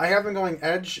 I have been going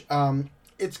edge.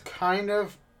 It's kind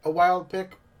of a wild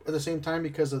pick at the same time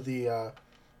because of the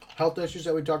health issues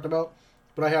that we talked about.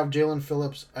 But I have Jalen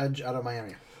Phillips, edge out of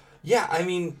Miami. Yeah, I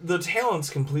mean, the talent's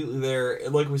completely there.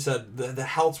 Like we said, the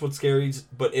health's what's scary.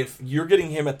 But if you're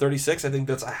getting him at 36, I think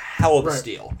that's a hell of a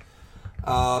steal.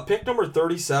 Pick number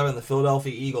 37, the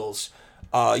Philadelphia Eagles.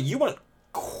 You went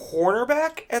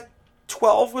cornerback at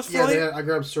 12 with Philly? Yeah, I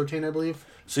grabbed Surtain, I believe.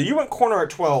 So you went corner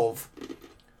at 12.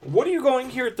 What are you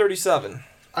going here at 37?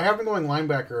 I have been going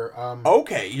linebacker.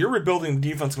 Okay, you're rebuilding the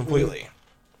defense completely.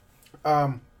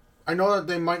 I know that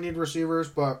they might need receivers,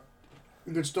 but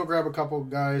you could still grab a couple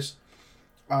of guys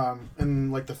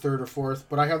in like the third or fourth.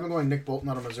 But I have been going Nick Bolton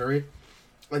out of Missouri.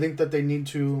 I think that they need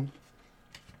to.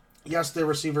 Yes, their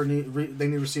receiver they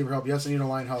need receiver help. Yes, they need a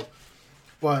line help.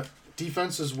 But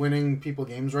defense is winning people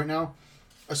games right now,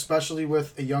 especially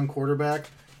with a young quarterback.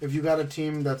 If you got a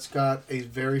team that's got a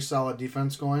very solid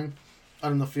defense going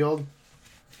out in the field,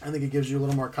 I think it gives you a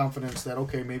little more confidence that,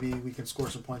 okay, maybe we can score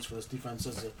some points for this defense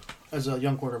as a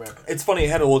young quarterback. It's funny, I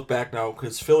had to look back now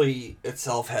because Philly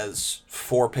itself has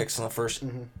 4 picks in the first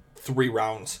 3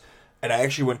 rounds. And I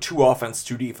actually went 2 offense,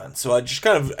 2 defense. So I just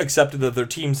kind of accepted that their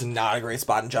team's not a great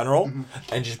spot in general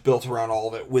and just built around all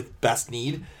of it with best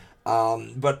need.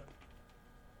 But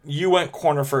you went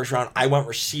corner first round. I went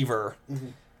receiver.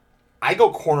 I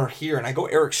go corner here, and I go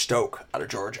Eric Stoke out of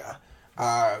Georgia.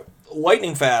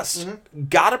 Lightning fast.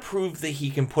 Got to prove that he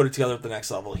can put it together at the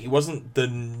next level. He wasn't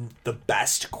the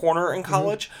best corner in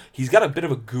college. He's got a bit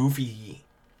of a goofy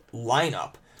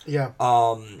lineup. Yeah.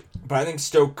 But I think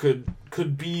Stoke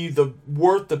could be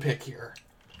worth the pick here.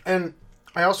 And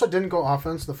I also didn't go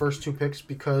offense the first 2 picks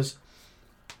because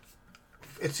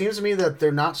it seems to me that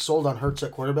they're not sold on Hurts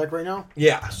at quarterback right now.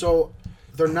 Yeah. So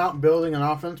they're not building an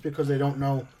offense because they don't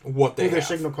know who their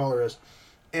signal caller is.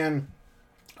 And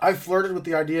I flirted with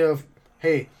the idea of,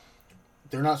 hey,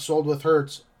 they're not sold with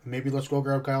Hurts, maybe let's go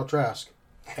grab Kyle Trask.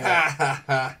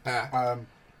 I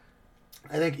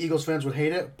think Eagles fans would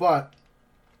hate it, but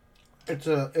it's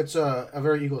a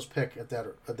very Eagles pick at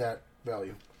that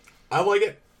value. I like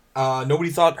it. Nobody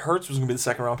thought Hurts was going to be the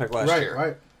second round pick last year.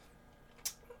 Right.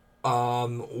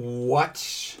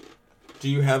 What do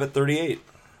you have at 38?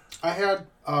 I had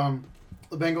the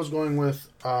Bengals going with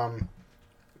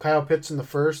Kyle Pitts in the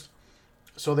first,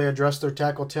 so they addressed their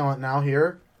tackle talent now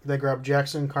here. They grabbed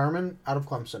Jackson Carman out of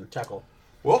Clemson, tackle.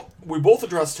 Well, we both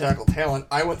addressed tackle talent.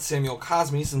 I went Samuel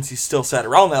Cosmi since he still sat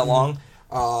around that long.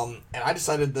 And I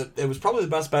decided that it was probably the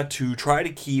best bet to try to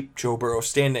keep Joe Burrow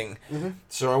standing.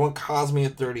 So I went Cosmi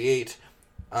at 38.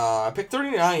 I picked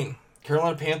 39.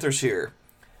 Carolina Panthers here.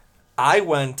 I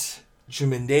went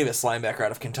Jamin Davis, linebacker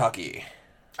out of Kentucky.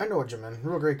 I know Jamin.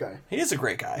 Real great guy. He is a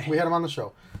great guy. We had him on the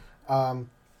show.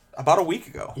 About a week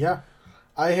ago. Yeah.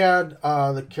 I had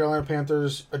the Carolina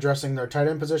Panthers addressing their tight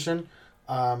end position.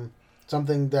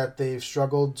 Something that they've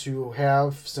struggled to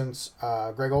have since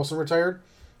Greg Olsen retired.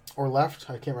 Or left.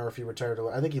 I can't remember if he retired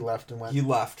or I think he left and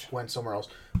went somewhere else.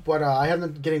 But I had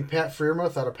them getting Pat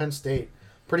Freiermuth out of Penn State.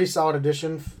 Pretty solid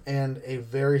addition and a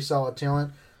very solid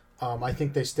talent. I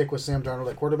think they stick with Sam Darnold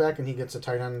at quarterback, and he gets a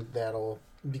tight end that'll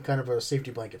be kind of a safety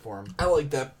blanket for him. I like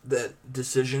that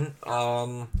decision.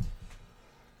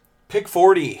 Pick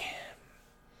 40.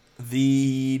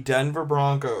 The Denver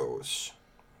Broncos.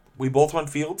 We both went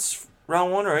Fields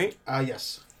round 1, right?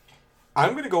 Yes.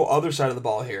 I'm going to go other side of the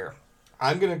ball here.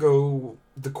 I'm going to go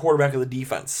the quarterback of the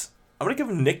defense. I'm going to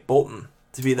give him Nick Bolton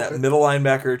to be that middle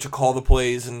linebacker to call the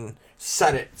plays and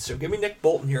set it. So give me Nick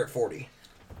Bolton here at 40.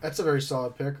 That's a very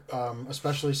solid pick,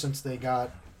 especially since they got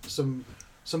some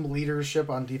leadership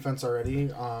on defense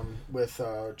already with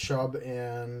Chubb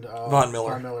and Von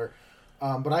Miller.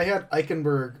 But I had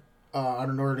Eichenberg out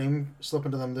of Notre Dame slip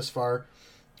into them this far.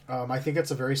 I think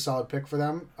it's a very solid pick for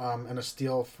them and a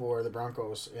steal for the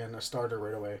Broncos and a starter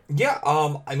right away. Yeah,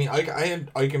 I mean, I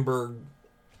had Eichenberg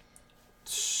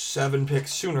 7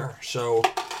 picks sooner, so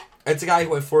it's a guy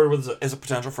who I flirted with as a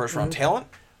potential first-round talent.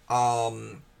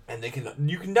 And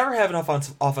you can never have enough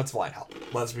offensive line help,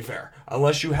 let's be fair.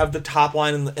 Unless you have the top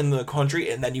line in the country,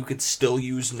 and then you could still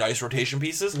use nice rotation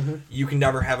pieces, you can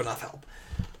never have enough help.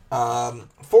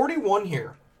 41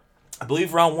 here. I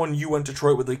believe round 1 you went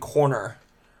Detroit with a corner.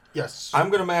 Yes. I'm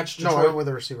going to match Detroit. No, I went with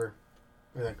a receiver,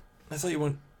 I think. I thought you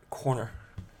went corner.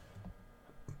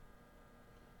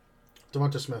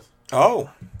 Devonta Smith. Oh,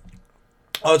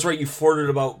 that's right. You flirted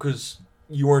about because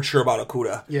you weren't sure about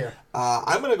Okudah. Yeah.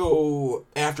 I'm going to go,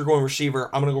 after going receiver,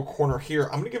 I'm going to go corner here.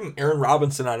 I'm going to give him Aaron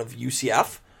Robinson out of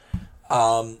UCF.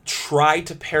 Try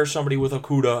to pair somebody with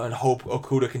Okudah and hope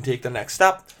Okudah can take the next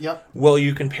step. Yep. Well,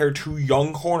 you can pair 2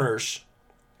 young corners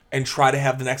and try to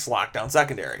have the next lockdown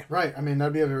secondary. Right. I mean,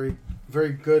 that'd be a very,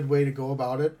 very good way to go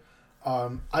about it.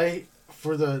 I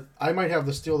might have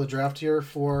the steal of the draft here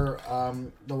for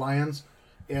the Lions,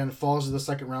 and falls to the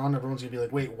second round. Everyone's gonna be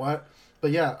like, "Wait, what?"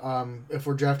 But yeah, if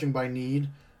we're drafting by need,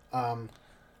 and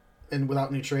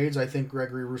without any trades, I think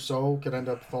Gregory Rousseau could end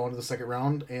up falling to the second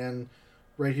round. And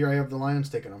right here, I have the Lions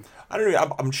taking him. I don't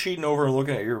know. I'm cheating over and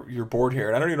looking at your board here,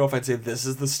 and I don't even know if I'd say this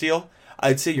is the steal.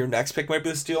 I'd say your next pick might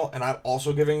be the steal, and I'm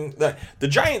also giving the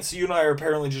Giants. You and I are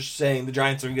apparently just saying the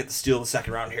Giants are going to get the steal of the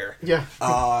second round here. Yeah.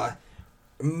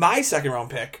 My second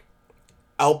round pick,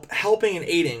 helping and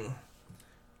aiding,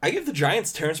 I give the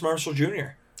Giants Terrence Marshall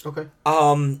Jr. Okay.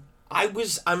 I'm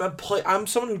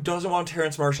someone who doesn't want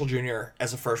Terrence Marshall Jr.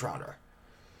 as a first rounder.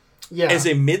 Yeah. As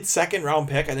a mid-second round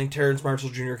pick, I think Terrence Marshall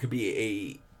Jr. could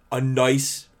be a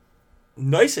nice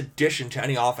addition to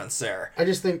any offense there. I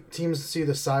just think teams see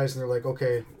the size and they're like,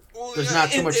 okay, there's not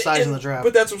too much size in the draft.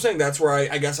 But that's what I'm saying. That's where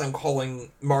I guess I'm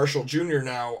calling Marshall Jr.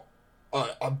 now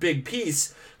a big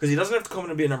piece, because he doesn't have to come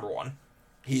in and be a number 1.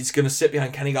 He's going to sit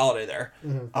behind Kenny Golladay there.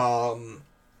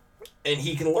 And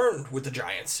he can learn with the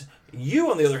Giants.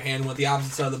 You, on the other hand, went the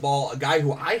opposite side of the ball. A guy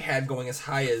who I had going as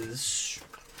high as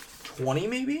 20,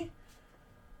 maybe?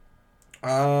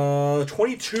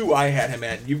 22 I had him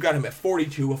at. You've got him at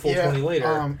 42, a full 20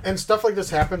 later. And stuff like this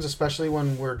happens, especially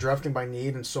when we're drafting by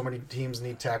need and so many teams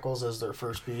need tackles as their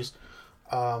first piece.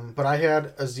 But I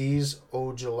had Azeez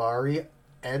Ojulari,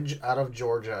 edge out of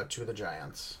Georgia, to the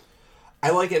Giants. I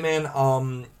like it, man.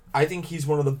 I think he's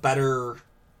one of the better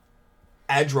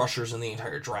edge rushers in the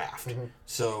entire draft.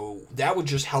 So that would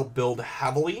just help build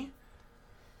heavily.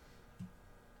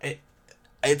 The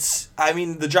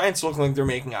Giants look like they're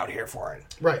making out here for it.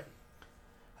 Right.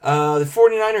 The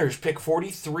 49ers pick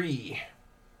 43.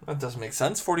 That doesn't make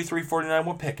sense. 43, 49,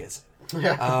 what pick is it?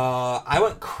 I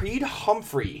went Creed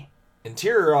Humphrey,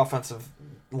 interior offensive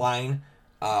line,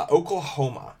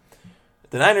 Oklahoma.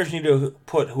 The Niners need to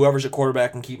put whoever's at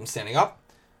quarterback and keep him standing up.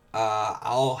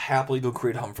 I'll happily go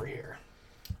Creed Humphrey here.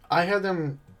 I had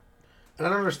them, and I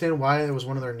don't understand why it was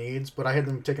one of their needs, but I had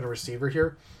them taking a receiver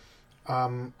here.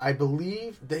 I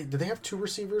believe did they have 2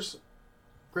 receivers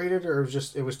graded, or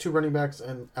it was 2 running backs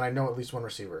and I know at least 1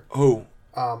 receiver. Who?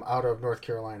 Out of North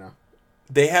Carolina.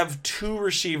 They have 2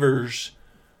 receivers.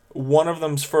 One of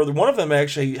them's further. One of them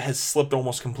actually has slipped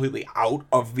almost completely out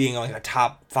of being like a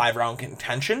top 5 round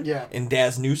contention. Yeah. In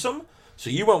Daz Newsome. So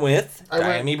you went with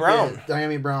Diami Brown. Yeah,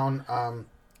 Diami Brown.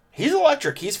 He's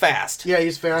electric. He's fast. Yeah,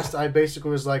 he's fast. I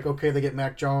basically was like, okay, they get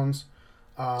Mac Jones.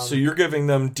 So you're giving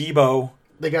them Debo.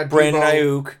 They got Brandon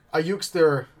Debo.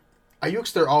 Ayuk.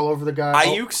 Ayuk's they're all over the guy.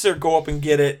 Ayuk's their go up and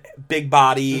get it. Big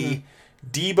body.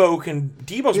 Mm-hmm.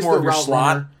 Debo's He's more the of your route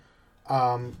slot.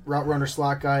 Route runner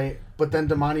slot guy. But then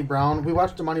Damani Brown. We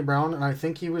watched Damani Brown, and I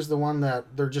think he was the one that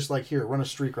they're just like, here, run a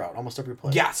streak route almost every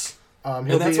play. Yes. And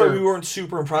He'll that's be why we weren't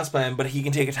super impressed by him, but he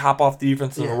can take a top off the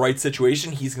defense in the Yeah. right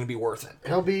situation. He's going to be worth it.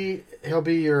 He'll be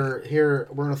your here.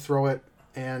 We're gonna throw it,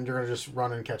 and you're gonna just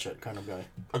run and catch it kind of guy.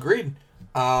 Agreed.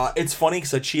 It's funny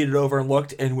because I cheated over and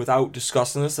looked, and without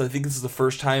discussing this, I think this is the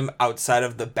first time outside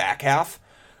of the back half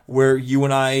where you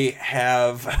and I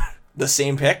have the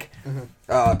same pick.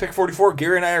 Pick 44,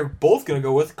 Gary and I are both going to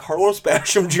go with Carlos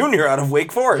Basham Jr. out of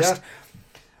Wake Forest. Yeah.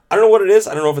 I don't know what it is.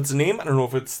 I don't know if it's a name. I don't know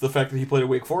if it's the fact that he played at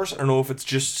Wake Forest. I don't know if it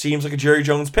just seems like a Jerry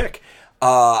Jones pick.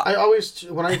 I always,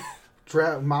 when I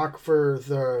mock for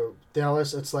the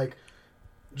Dallas, it's like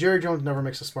Jerry Jones never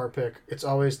makes a smart pick. It's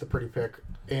always the pretty pick,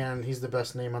 and he's the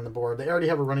best name on the board. They already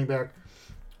have a running back.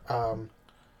 I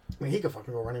mean, he could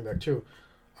fucking go running back too.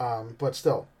 But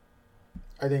still,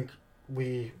 I think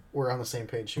we're on the same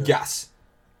page here. Yes.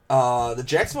 The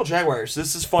Jacksonville Jaguars.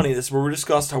 This is funny. This is where we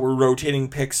discussed how we're rotating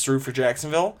picks through for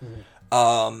Jacksonville.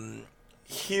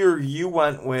 Here you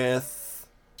went with...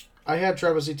 I had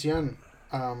Travis Etienne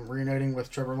reuniting with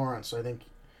Trevor Lawrence. I think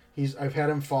I've had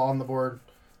him fall on the board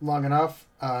long enough.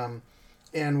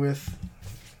 And with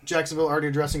Jacksonville already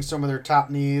addressing some of their top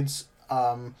needs,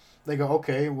 they go,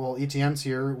 okay, well, Etienne's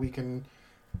here. We can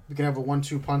have a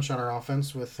 1-2 punch on our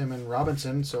offense with him and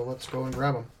Robinson, so let's go and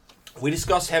grab him. We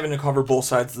discussed having to cover both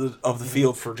sides of the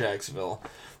field for Jacksonville.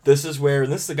 This is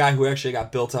the guy who actually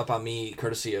got built up on me,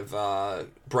 courtesy of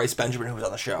Bryce Benjamin, who was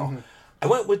on the show. I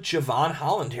went with Javon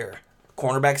Holland here,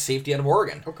 cornerback safety out of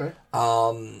Oregon. Okay.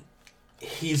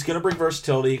 He's going to bring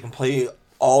versatility. He can play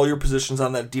all your positions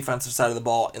on the defensive side of the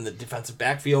ball in the defensive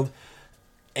backfield.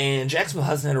 And Jacksonville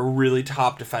hasn't had a really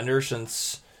top defender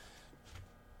since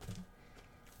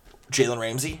Jalen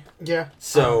Ramsey. Yeah.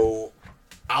 So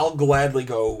I'll gladly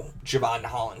go Javon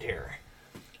Holland here.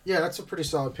 Yeah, that's a pretty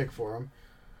solid pick for him.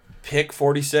 Pick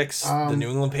 46, the New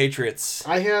England Patriots.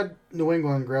 I had New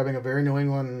England grabbing a very New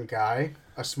England guy,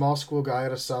 a small school guy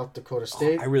out of South Dakota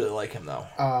State. I really like him, though.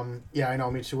 Yeah, I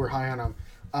know, me too. We're high on him.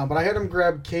 But I had him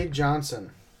grab Cade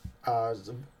Johnson. A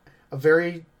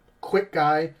very quick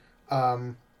guy.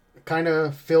 Kind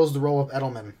of fills the role of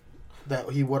Edelman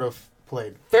that he would have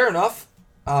played. Fair enough.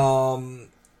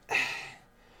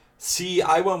 See,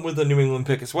 I went with the New England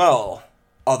pick as well.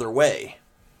 Other way.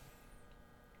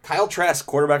 Kyle Trask,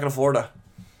 quarterback out of Florida.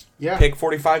 Yeah. Pick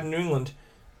 45 in New England.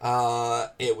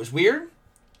 It was weird.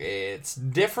 It's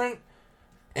different.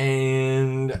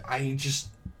 And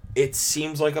it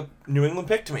seems like a New England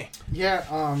pick to me.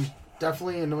 Yeah,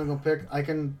 definitely a New England pick.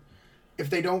 If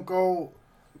they don't go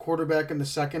quarterback in the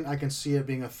second, I can see it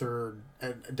being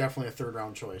definitely a third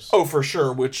round choice. Oh, for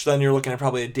sure. Which then you're looking at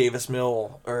probably a Davis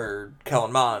Mill or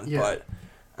Kellen Mond. Yeah.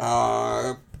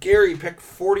 But Gary, pick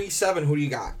 47. Who do you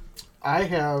got? I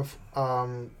have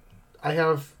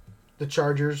the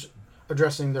Chargers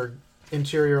addressing their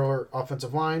interior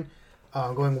offensive line,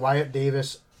 going Wyatt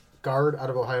Davis, guard out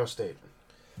of Ohio State.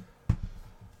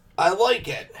 I like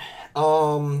it.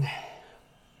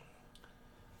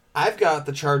 I've got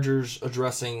the Chargers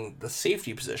addressing the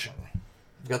safety position.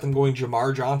 I've got them going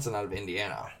Jamar Johnson out of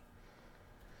Indiana.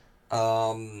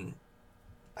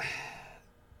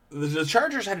 The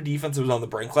Chargers had a defense that was on the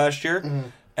brink last year,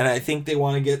 and I think they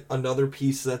want to get another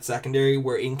piece of that secondary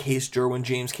where in case Derwin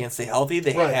James can't stay healthy,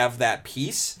 they have that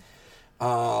piece.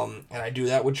 And I do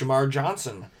that with Jamar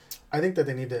Johnson. I think that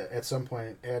they need to, at some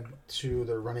point, add to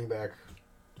their running back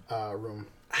room.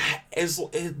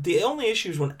 The only issue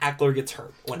is when Eckler gets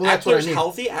hurt. When Eckler's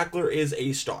healthy, Eckler is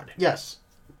a stud. Yes,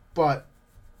 but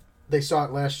they saw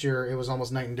it last year. It was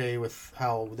almost night and day with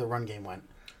how the run game went.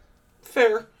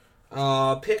 Fair.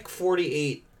 Pick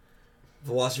 48.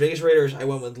 The Las Vegas Raiders. I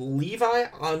went with Levi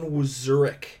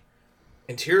Onwuzurike,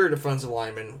 interior defensive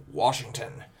lineman,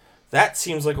 Washington. That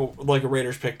seems like a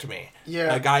Raiders pick to me.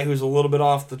 Yeah. A guy who's a little bit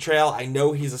off the trail. I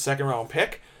know he's a second-round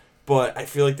pick, but I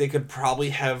feel like they could probably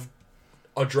have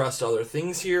addressed other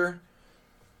things here,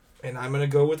 and I'm going to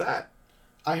go with that.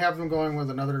 I have them going with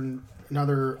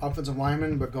another offensive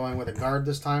lineman, but going with a guard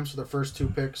this time. So the first 2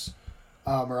 picks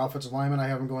are offensive linemen. I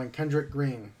have them going Kendrick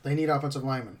Green. They need offensive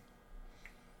linemen.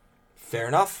 Fair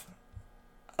enough.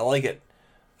 I like it.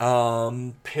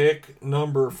 Pick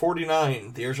number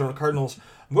 49, the Arizona Cardinals.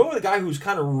 I'm going with a guy who's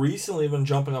kind of recently been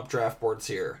jumping up draft boards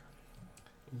here.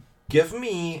 Give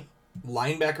me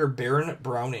linebacker Baron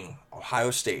Browning,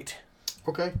 Ohio State.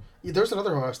 Okay. There's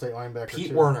another Ohio State linebacker,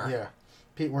 Pete Werner. Yeah,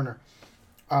 Pete Werner.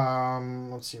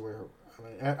 Let's see where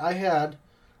I had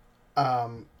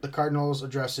the Cardinals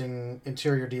addressing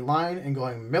interior D-line and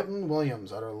going Milton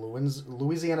Williams out of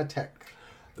Louisiana Tech.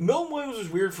 Milton Williams was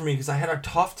weird for me because I had a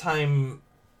tough time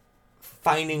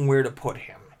finding where to put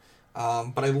him.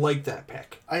 But I like that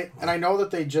pick. I know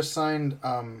that they just signed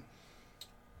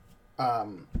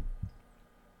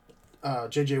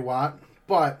J.J. Watt,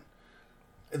 but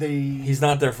he's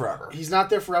not there forever. He's not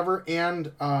there forever,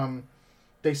 and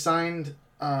they signed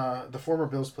the former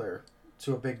Bills player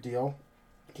to a big deal.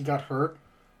 He got hurt.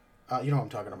 You know what I'm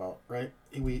talking about, right?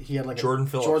 He had like Jordan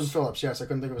Phillips. Jordan Phillips, yes, I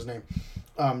couldn't think of his name.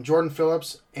 Jordan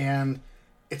Phillips, and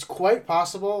it's quite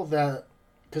possible that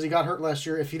because he got hurt last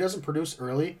year, if he doesn't produce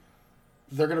early,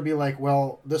 they're going to be like,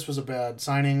 well, this was a bad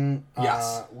signing.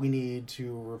 Yes. We need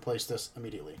to replace this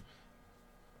immediately.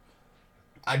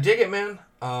 I dig it, man.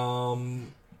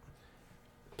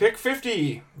 Pick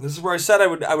 50. This is where I said I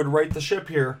would right the ship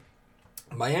here.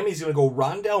 Miami's going to go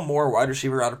Rondale Moore, wide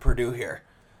receiver out of Purdue here.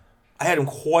 I had him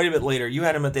quite a bit later. You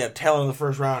had him at the tail end of the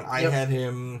first round. I had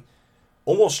him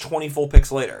almost 20 full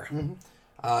picks later. Mm-hmm.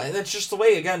 And that's just the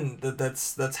way, again,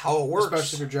 that's how it works.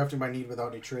 Especially if you're drafting by need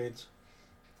without any trades.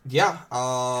 Yeah.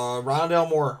 Rondale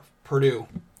Moore, Purdue.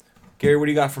 Gary, what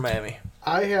do you got for Miami?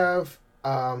 I have...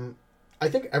 I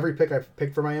think every pick I've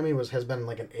picked for Miami has been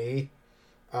like an A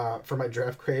for my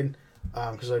draft grade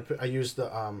because I used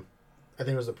the I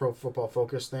think it was the Pro Football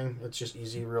Focus thing. It's just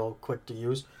easy, real quick to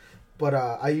use. But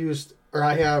I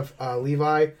have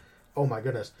Levi. Oh my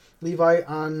goodness, Levi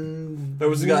on. That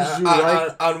was the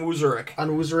guy on Wuzurek. On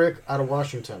Wuzurek out of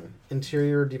Washington,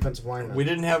 interior defensive lineman. We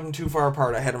didn't have them too far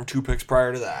apart. I had them 2 picks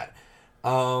prior to that.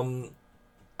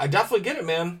 I definitely get it,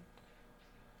 man.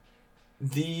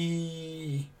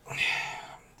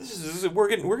 We're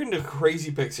getting to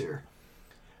crazy picks here.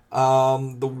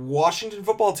 The Washington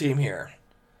football team here.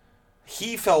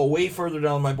 He fell way further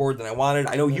down my board than I wanted.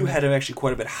 I know you had him actually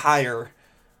quite a bit higher.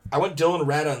 I went Dylan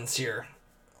Raduns here,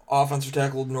 offensive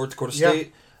tackle, North Dakota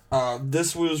State.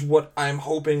 This was what I'm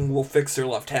hoping will fix their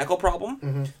left tackle problem.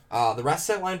 Mm-hmm. The rest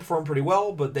of that line performed pretty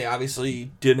well, but they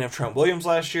obviously didn't have Trent Williams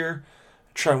last year.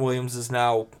 Trent Williams is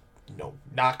now,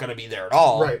 not going to be there at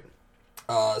all. Right.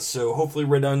 So hopefully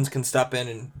Raduns can step in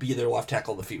and be their left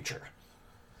tackle of the future.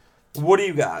 What do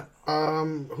you got?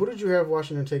 Who did you have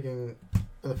Washington taking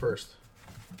in the first?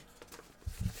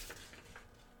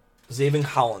 Zaven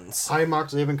Collins. I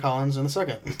mocked Zaven Collins in the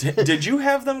second. Did you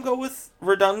have them go with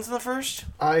Raduns in the first?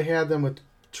 I had them with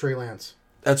Trey Lance.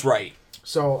 That's right.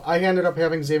 So I ended up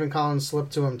having Zaven Collins slip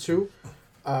to him too,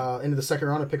 into the second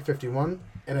round at pick 51,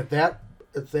 and at that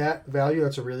value,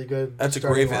 that's a really good. That's a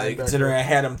great value considering I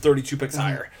had him 32 picks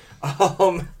higher.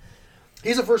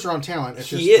 He's a first round talent.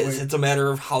 He is. It's a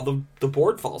matter of how the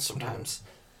board falls sometimes.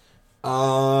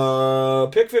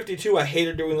 Pick 52. I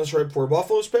hated doing this right before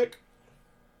Buffalo's pick.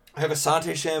 I have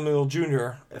Asante Samuel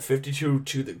Jr. at 52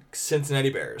 to the Cincinnati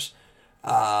Bears.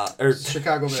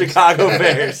 Chicago Bears. Chicago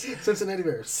Bears. Cincinnati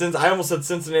Bears. Since I almost said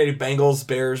Cincinnati Bengals,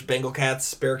 Bears, Bengal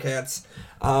Cats, Bearcats.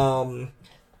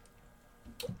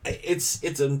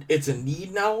 It's a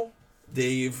need now.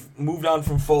 They've moved on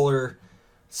from Fuller.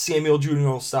 Samuel Jr.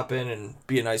 will step in and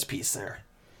be a nice piece there.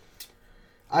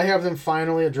 I have them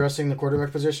finally addressing the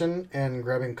quarterback position and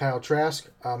grabbing Kyle Trask.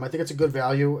 I think it's a good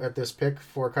value at this pick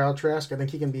for Kyle Trask. I think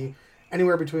he can be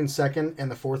anywhere between second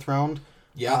and the fourth round.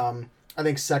 Yeah. I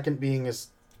think second being his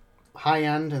high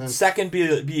end, and then second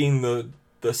being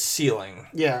the ceiling.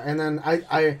 Yeah, and then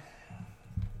I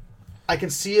can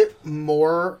see it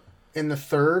more in the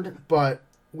third, but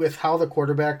with how the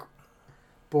quarterback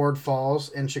board falls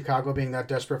and Chicago being that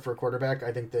desperate for a quarterback,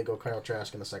 I think they go Kyle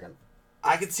Trask in the second.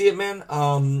 I can see it, man.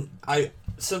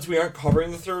 Since we aren't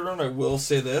covering the third round, I will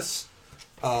say this.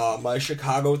 My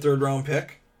Chicago third round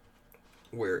pick.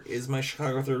 Where is my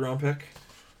Chicago third round pick?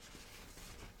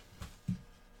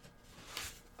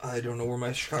 I don't know where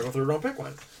my Chicago third round pick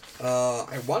went.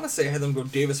 I want to say I had them go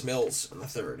Davis Mills in the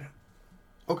third.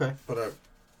 Okay. But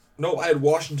no, I had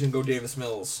Washington go Davis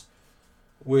Mills.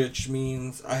 which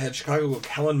means I had Chicago go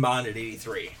Kellen Mond at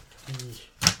 83.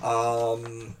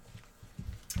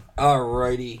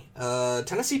 Alrighty.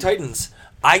 Tennessee Titans.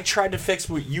 I tried to fix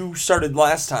what you started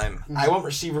last time. I went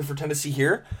receiver for Tennessee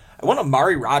here. I went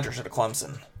Amari Rodgers at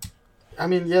Clemson. I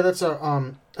mean, yeah, that's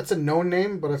a known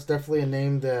name, but it's definitely a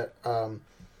name that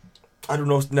I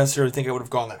don't necessarily think I would have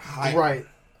gone that high. Right.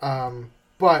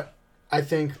 But I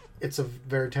think it's a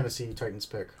very Tennessee Titans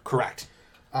pick. Correct.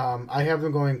 I have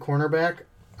them going cornerback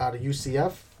out of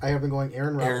UCF. I have them going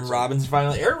Aaron Robinson. Aaron Robinson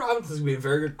finally. Aaron Robinson's going to be a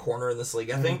very good corner in this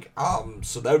league, I think.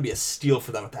 So that would be a steal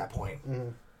for them at that point.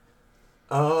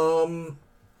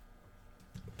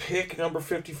 Pick number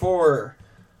 54.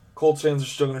 Colts fans are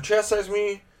still going to chastise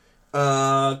me.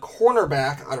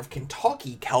 Cornerback out of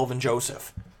Kentucky, Calvin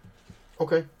Joseph.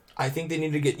 Okay. I think they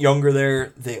need to get younger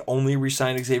there. They only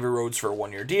re-signed Xavier Rhodes for a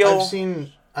 1-year deal.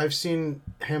 I've seen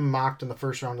him mocked in the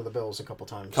first round of the Bills a couple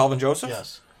times. Calvin Joseph?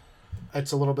 Yes.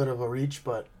 It's a little bit of a reach,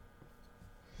 but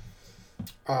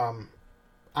I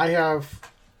have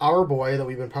our boy that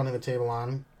we've been pounding the table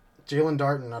on, Jalen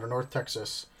Darden out of North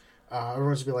Texas.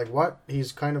 Everyone's going to be like, what?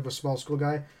 He's kind of a small school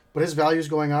guy, but his value is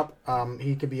going up.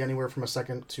 He could be anywhere from a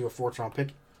second to a fourth round pick.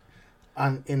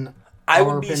 I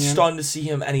would be stunned to see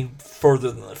him any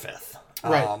further than the fifth.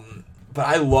 Right. But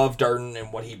I love Darden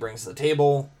and what he brings to the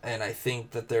table, and I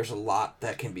think that there's a lot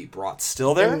that can be brought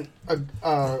still there. And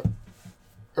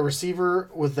a receiver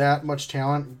with that much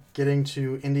talent getting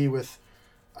to Indy with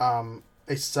a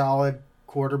solid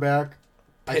quarterback.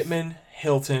 Pittman,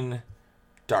 Hilton,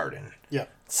 Darden. Yeah.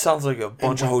 Sounds like a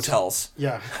bunch of hotels.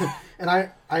 Yeah.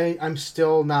 And I'm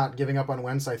still not giving up on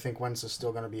Wentz. I think Wentz is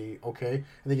still going to be okay.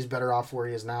 I think he's better off where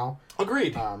he is now.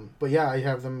 Agreed. But yeah, I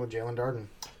have them with Jalen Darden.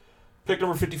 Pick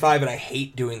number 55, and I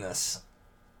hate doing this.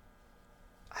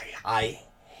 I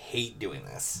hate doing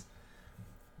this.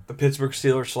 The Pittsburgh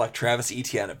Steelers select Travis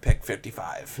Etienne at pick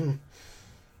 55.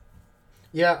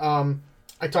 Yeah,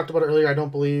 I talked about it earlier. I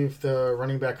don't believe the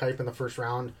running back hype in the first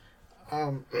round.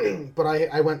 But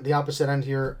I went the opposite end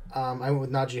here. I went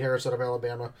with Najee Harris out of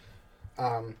Alabama.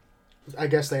 I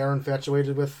guess they are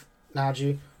infatuated with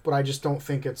Najee, but I just don't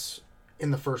think it's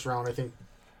in the first round.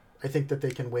 I think that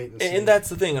they can wait and see. And that's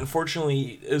the thing.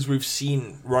 Unfortunately, as we've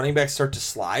seen running backs start to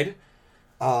slide,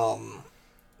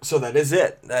 so that is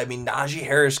it. I mean, Najee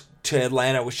Harris to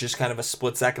Atlanta was just kind of a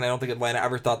split second. I don't think Atlanta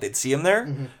ever thought they'd see him there.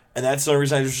 Mm-hmm. And that's the only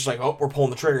reason I was just like, oh, we're pulling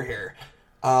the trigger here.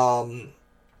 I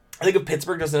think if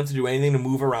Pittsburgh doesn't have to do anything to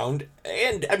move around,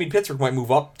 and I mean, Pittsburgh might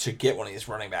move up to get one of these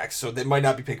running backs, so they might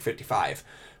not be pick 55.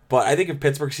 But I think if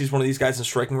Pittsburgh sees one of these guys in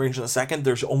striking range in the second,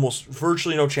 there's almost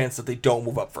virtually no chance that they don't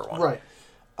move up for one. Right.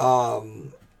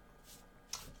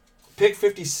 Pick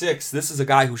 56, this is a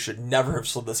guy who should never have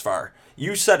slid this far.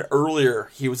 You said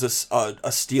earlier he was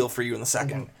a steal for you in the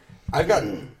second. Mm-hmm. I've got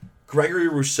Gregory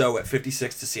Rousseau at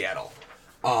 56 to Seattle.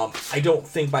 I don't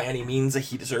think by any means that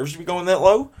he deserves to be going that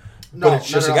low. No, but it's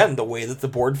just, again, the way that the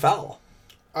board fell.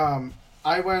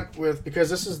 I went with, because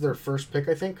this is their first pick,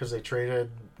 I think, because they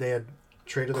had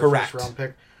traded their Correct. first round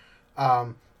pick.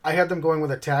 I had them going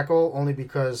with a tackle only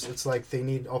because it's like they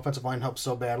need offensive line help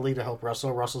so badly to help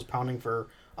Russell. Russell's pounding for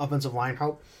offensive line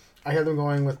help. I had them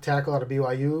going with tackle out of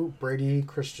BYU, Brady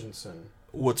Christensen.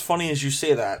 What's funny is you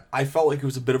say that. I felt like it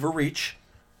was a bit of a reach,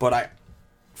 but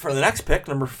for the next pick,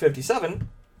 number 57,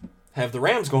 have the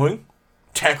Rams going,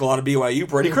 tackle out of BYU,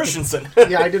 Brady Christensen.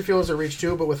 Yeah, I did feel it was a reach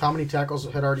too, but with how many tackles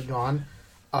had already gone,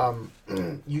 and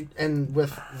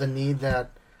with the need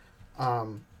that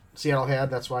Seattle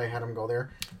had, that's why I had them go there.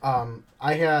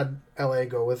 I had LA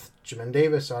go with Jamin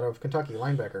Davis out of Kentucky,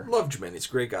 linebacker. Love Jamin, he's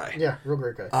a great guy. Yeah, real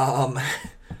great guy.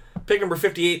 Pick number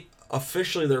 58,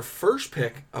 officially their first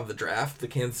pick of the draft, the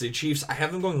Kansas City Chiefs. I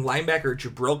have them going linebacker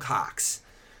Jabril Cox,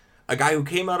 a guy who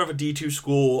came out of a D2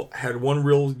 school, had one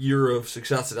real year of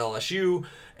success at LSU,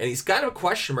 and he's got a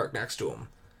question mark next to him.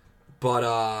 But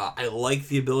I like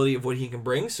the ability of what he can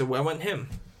bring, so I went him.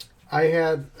 I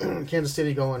had Kansas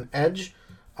City going edge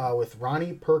with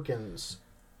Ronnie Perkins,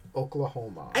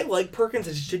 Oklahoma. I like Perkins,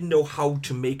 I just didn't know how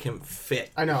to make him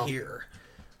fit here.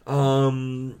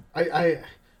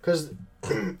 Because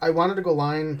I wanted to go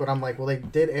line, but I'm like, well, they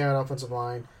did add offensive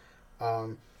line.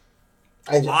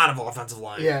 A lot of offensive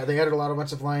line. Yeah, they added a lot of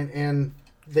offensive line, and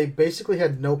they basically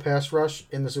had no pass rush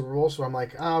in the Super Bowl, so I'm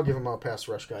like, I'll give them a pass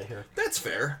rush guy here. That's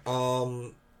fair.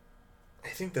 I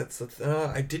think that's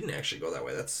I didn't actually go that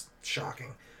way. That's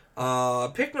shocking.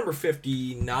 Pick number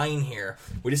 59 here.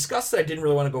 We discussed that I didn't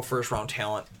really want to go first round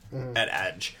talent at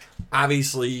edge.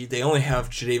 Obviously, they only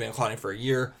have Jadeveon Clowney for a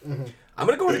year. Mm-hmm. I'm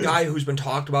going to go with a guy who's been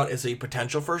talked about as a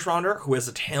potential first rounder, who has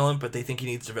a talent, but they think he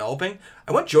needs developing.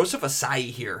 I went Joseph Asai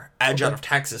here, edge out of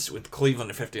Texas with Cleveland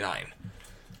at 59.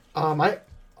 I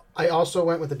I also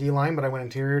went with the D-line, but I went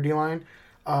interior D-line.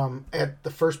 At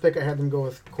the first pick, I had them go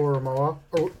with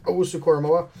Owusu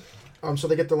Koromoa. So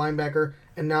they get the linebacker,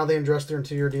 and now they address their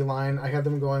interior D-line. I had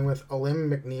them going with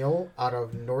Alim McNeil out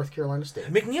of North Carolina State.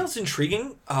 McNeil's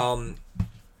intriguing.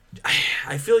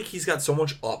 I feel like he's got so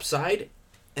much upside,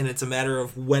 and it's a matter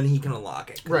of when he can unlock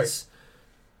it. Right.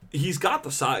 He's got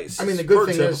the size. I mean, the good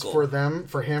thing is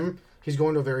for him, he's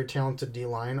going to a very talented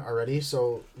D-line already,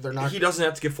 so they're not... He doesn't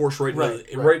have to get forced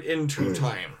right into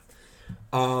time.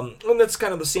 And that's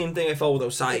kind of the same thing I felt with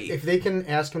Osai. If they can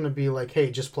ask him to be like,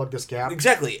 hey, just plug this gap.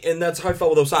 Exactly, and that's how I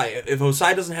felt with Osai. If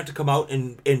Osai doesn't have to come out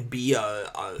and be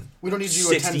a we don't need you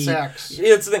 60, at 10 sacks.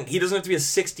 Yeah, that's the thing. He doesn't have to be a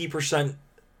 60%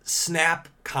 snap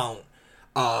count.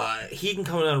 He can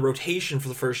come in on a rotation for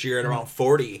the first year at around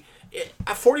 40.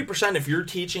 At 40%, if you're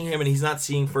teaching him and he's not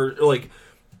seeing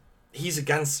he's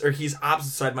against or he's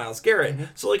opposite side Myles Garrett. Mm-hmm.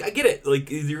 So I get it.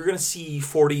 You're gonna see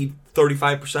 40,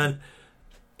 35%.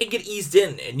 It get eased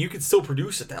in, and you could still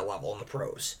produce at that level in the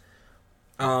pros.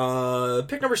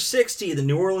 Pick number 60, the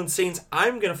New Orleans Saints.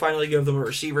 I'm going to finally give them a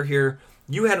receiver here.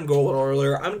 You had him go a little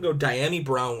earlier. I'm going to go Diami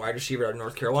Brown, wide receiver out of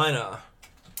North Carolina.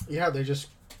 Yeah, they just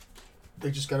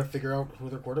got to figure out who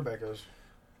their quarterback is.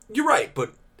 You're right,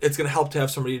 but it's going to help to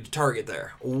have somebody to target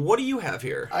there. What do you have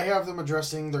here? I have them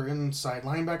addressing their inside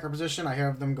linebacker position. I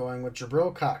have them going with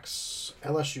Jabril Cox,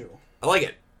 LSU. I like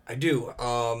it. I do.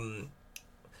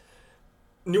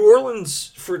 New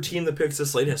Orleans, for a team that picks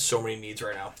this late, has so many needs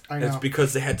right now. I know. It's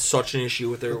because they had such an issue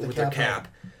with their cap.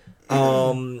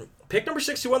 Pick number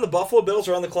 61, the Buffalo Bills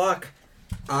are on the clock.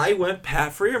 I went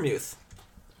Pat Freiermuth.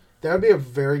 That would be a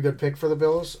very good pick for the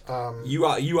Bills. You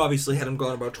obviously had him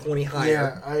going about 20 higher.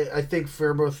 Yeah, I think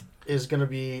Freiermuth is going to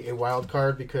be a wild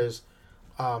card because...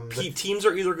 teams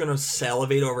are either going to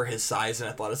salivate over his size and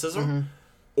athleticism,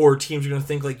 or teams are going to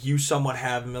think you somewhat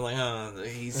have him and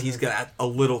he's got a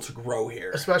little to grow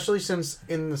here. Especially since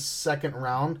in the second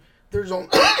round, there's only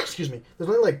there's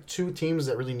only 2 teams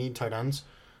that really need tight ends.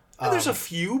 There's a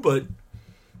few, but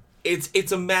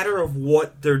it's a matter of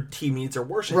what their team needs are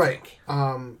worse, I think.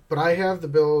 But I have the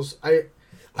Bills.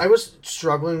 I was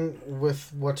struggling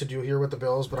with what to do here with the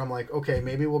Bills, but I'm like, okay,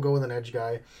 maybe we'll go with an edge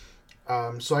guy.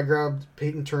 So I grabbed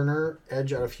Peyton Turner,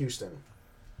 edge out of Houston.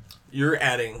 You're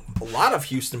adding a lot of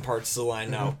Houston parts to the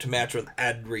line now to match with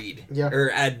Ed Reed. Yeah.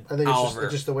 Or Ed I think Oliver.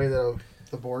 It's just the way the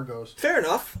board goes. Fair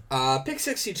enough. Pick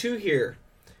 62 here.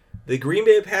 The Green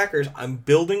Bay Packers. I'm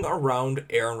building around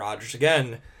Aaron Rodgers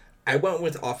again. I went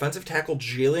with offensive tackle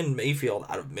Jalen Mayfield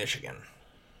out of Michigan.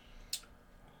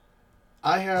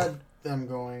 I had them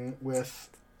going with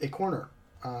a corner.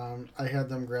 I had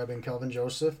them grabbing Kelvin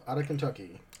Joseph out of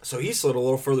Kentucky. So he slid a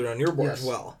little further on your board as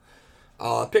well.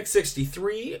 Pick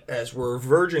 63, as we're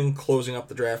verging closing up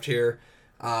the draft here.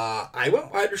 I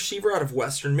went wide receiver out of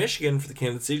Western Michigan for the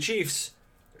Kansas City Chiefs,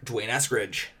 Dwayne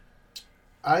Eskridge.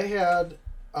 I had,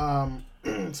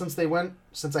 since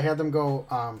I had them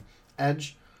go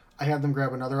edge, I had them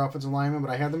grab another offensive lineman,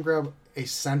 but I had them grab a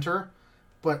center.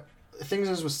 But the thing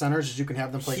is with centers is you can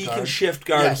have them play guard. He can shift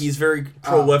guard. Yes. He's very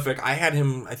prolific. I had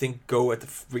him, I think, go at the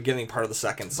beginning part of the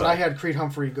second. So. But I had Creed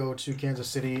Humphrey go to Kansas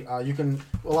City. A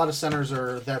lot of centers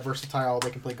are that versatile.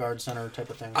 They can play guard center type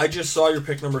of thing. I just saw your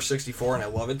pick number 64, and I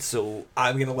love it, so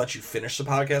I'm going to let you finish the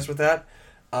podcast with that.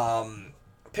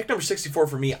 Pick number 64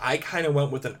 for me, I kind of went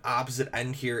with an opposite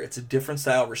end here. It's a different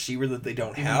style receiver that they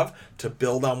don't have to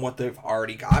build on what they've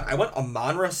already got. I went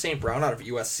Amon-Ra St. Brown out of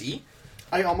USC.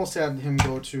 I almost had him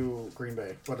go to Green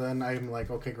Bay, but then I'm like,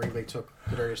 okay, Green Bay took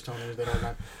Kadarius Toney. They don't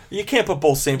have... You can't put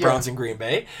both St. Browns in Green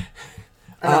Bay.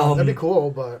 I know, that'd be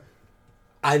cool, but...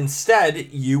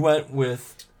 Instead, you went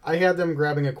with... I had them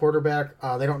grabbing a quarterback.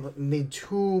 They don't need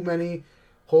too many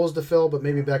holes to fill, but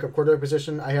maybe backup quarterback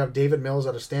position. I have David Mills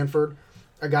out of Stanford,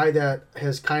 a guy that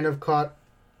has kind of caught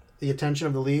the attention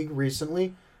of the league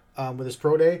recently with his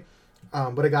pro day.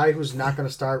 But a guy who's not going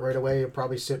to start right away,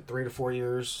 probably sit 3 to 4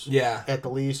 years at the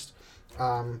least,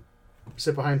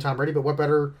 sit behind Tom Brady. But what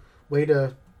better way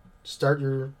to start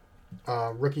your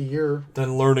rookie year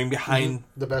than learning behind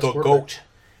the best the GOAT?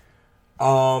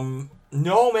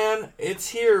 No, man, it's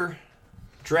here.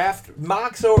 Draft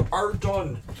mocks are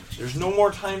done. There's no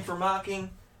more time for mocking.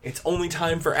 It's only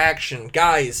time for action.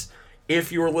 Guys,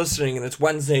 if you are listening and it's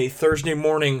Wednesday, Thursday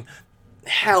morning,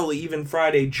 hell, even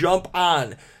Friday, jump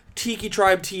on Tiki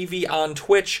Tribe TV on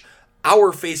Twitch,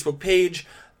 our Facebook page,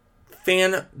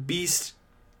 it's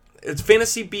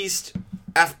Fantasy Beast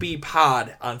FB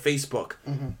Pod on Facebook.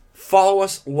 Follow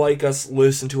us, like us,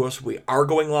 listen to us. We are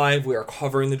going live. We are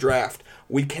covering the draft.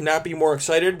 We cannot be more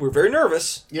excited. We're very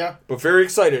nervous. Yeah. But very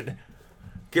excited.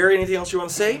 Gary, anything else you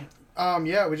want to say? I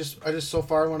just so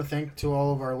far want to thank to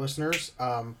all of our listeners.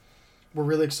 we're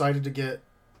really excited to get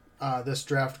this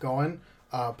draft going.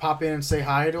 Pop in and say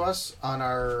hi to us on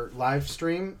our live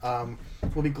stream.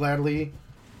 We'll gladly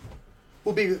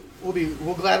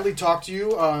talk to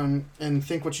you and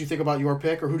think what you think about your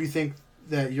pick, or who do you think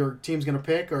that your team's going to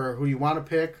pick, or who do you want to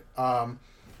pick.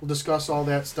 We'll discuss all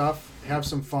that stuff, have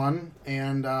some fun,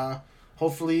 and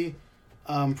hopefully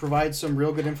provide some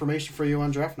real good information for you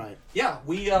on draft night. Yeah,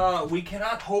 we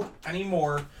cannot hope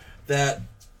anymore that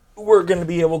we're going to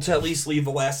be able to at least leave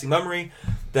a lasting memory,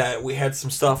 that we had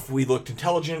some stuff, we looked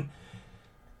intelligent,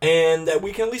 and that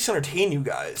we can at least entertain you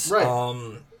guys. Right.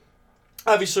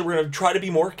 Obviously, we're going to try to be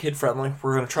more kid-friendly.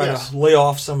 We're going to try to lay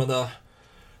off some of the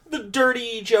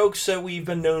dirty jokes that we've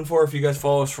been known for. If you guys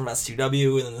follow us from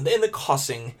STW, and the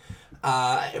cussing,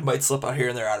 it might slip out here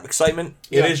and there out of excitement.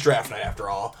 Yeah. It is draft night, after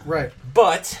all. Right.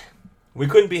 But we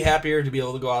couldn't be happier to be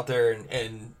able to go out there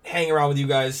and hang around with you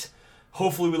guys.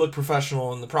 Hopefully we look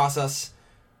professional in the process.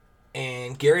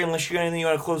 And Gary, unless you got anything you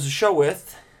want to close the show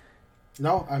with.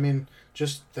 No, I mean,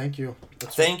 just thank you.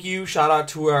 Thank you. Shout out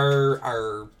to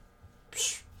our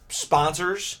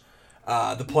sponsors.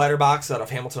 The Platter Box out of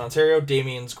Hamilton, Ontario.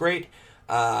 Damien's great.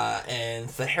 And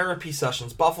the Therapy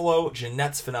Sessions Buffalo.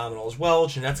 Jeanette's phenomenal as well.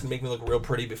 Jeanette's going to make me look real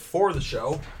pretty before the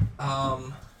show.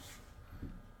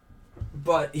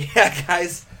 But, yeah,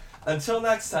 guys, until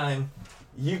next time,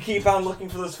 you keep on looking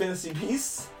for those fantasy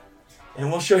beasts, and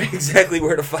we'll show you exactly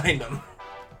where to find them.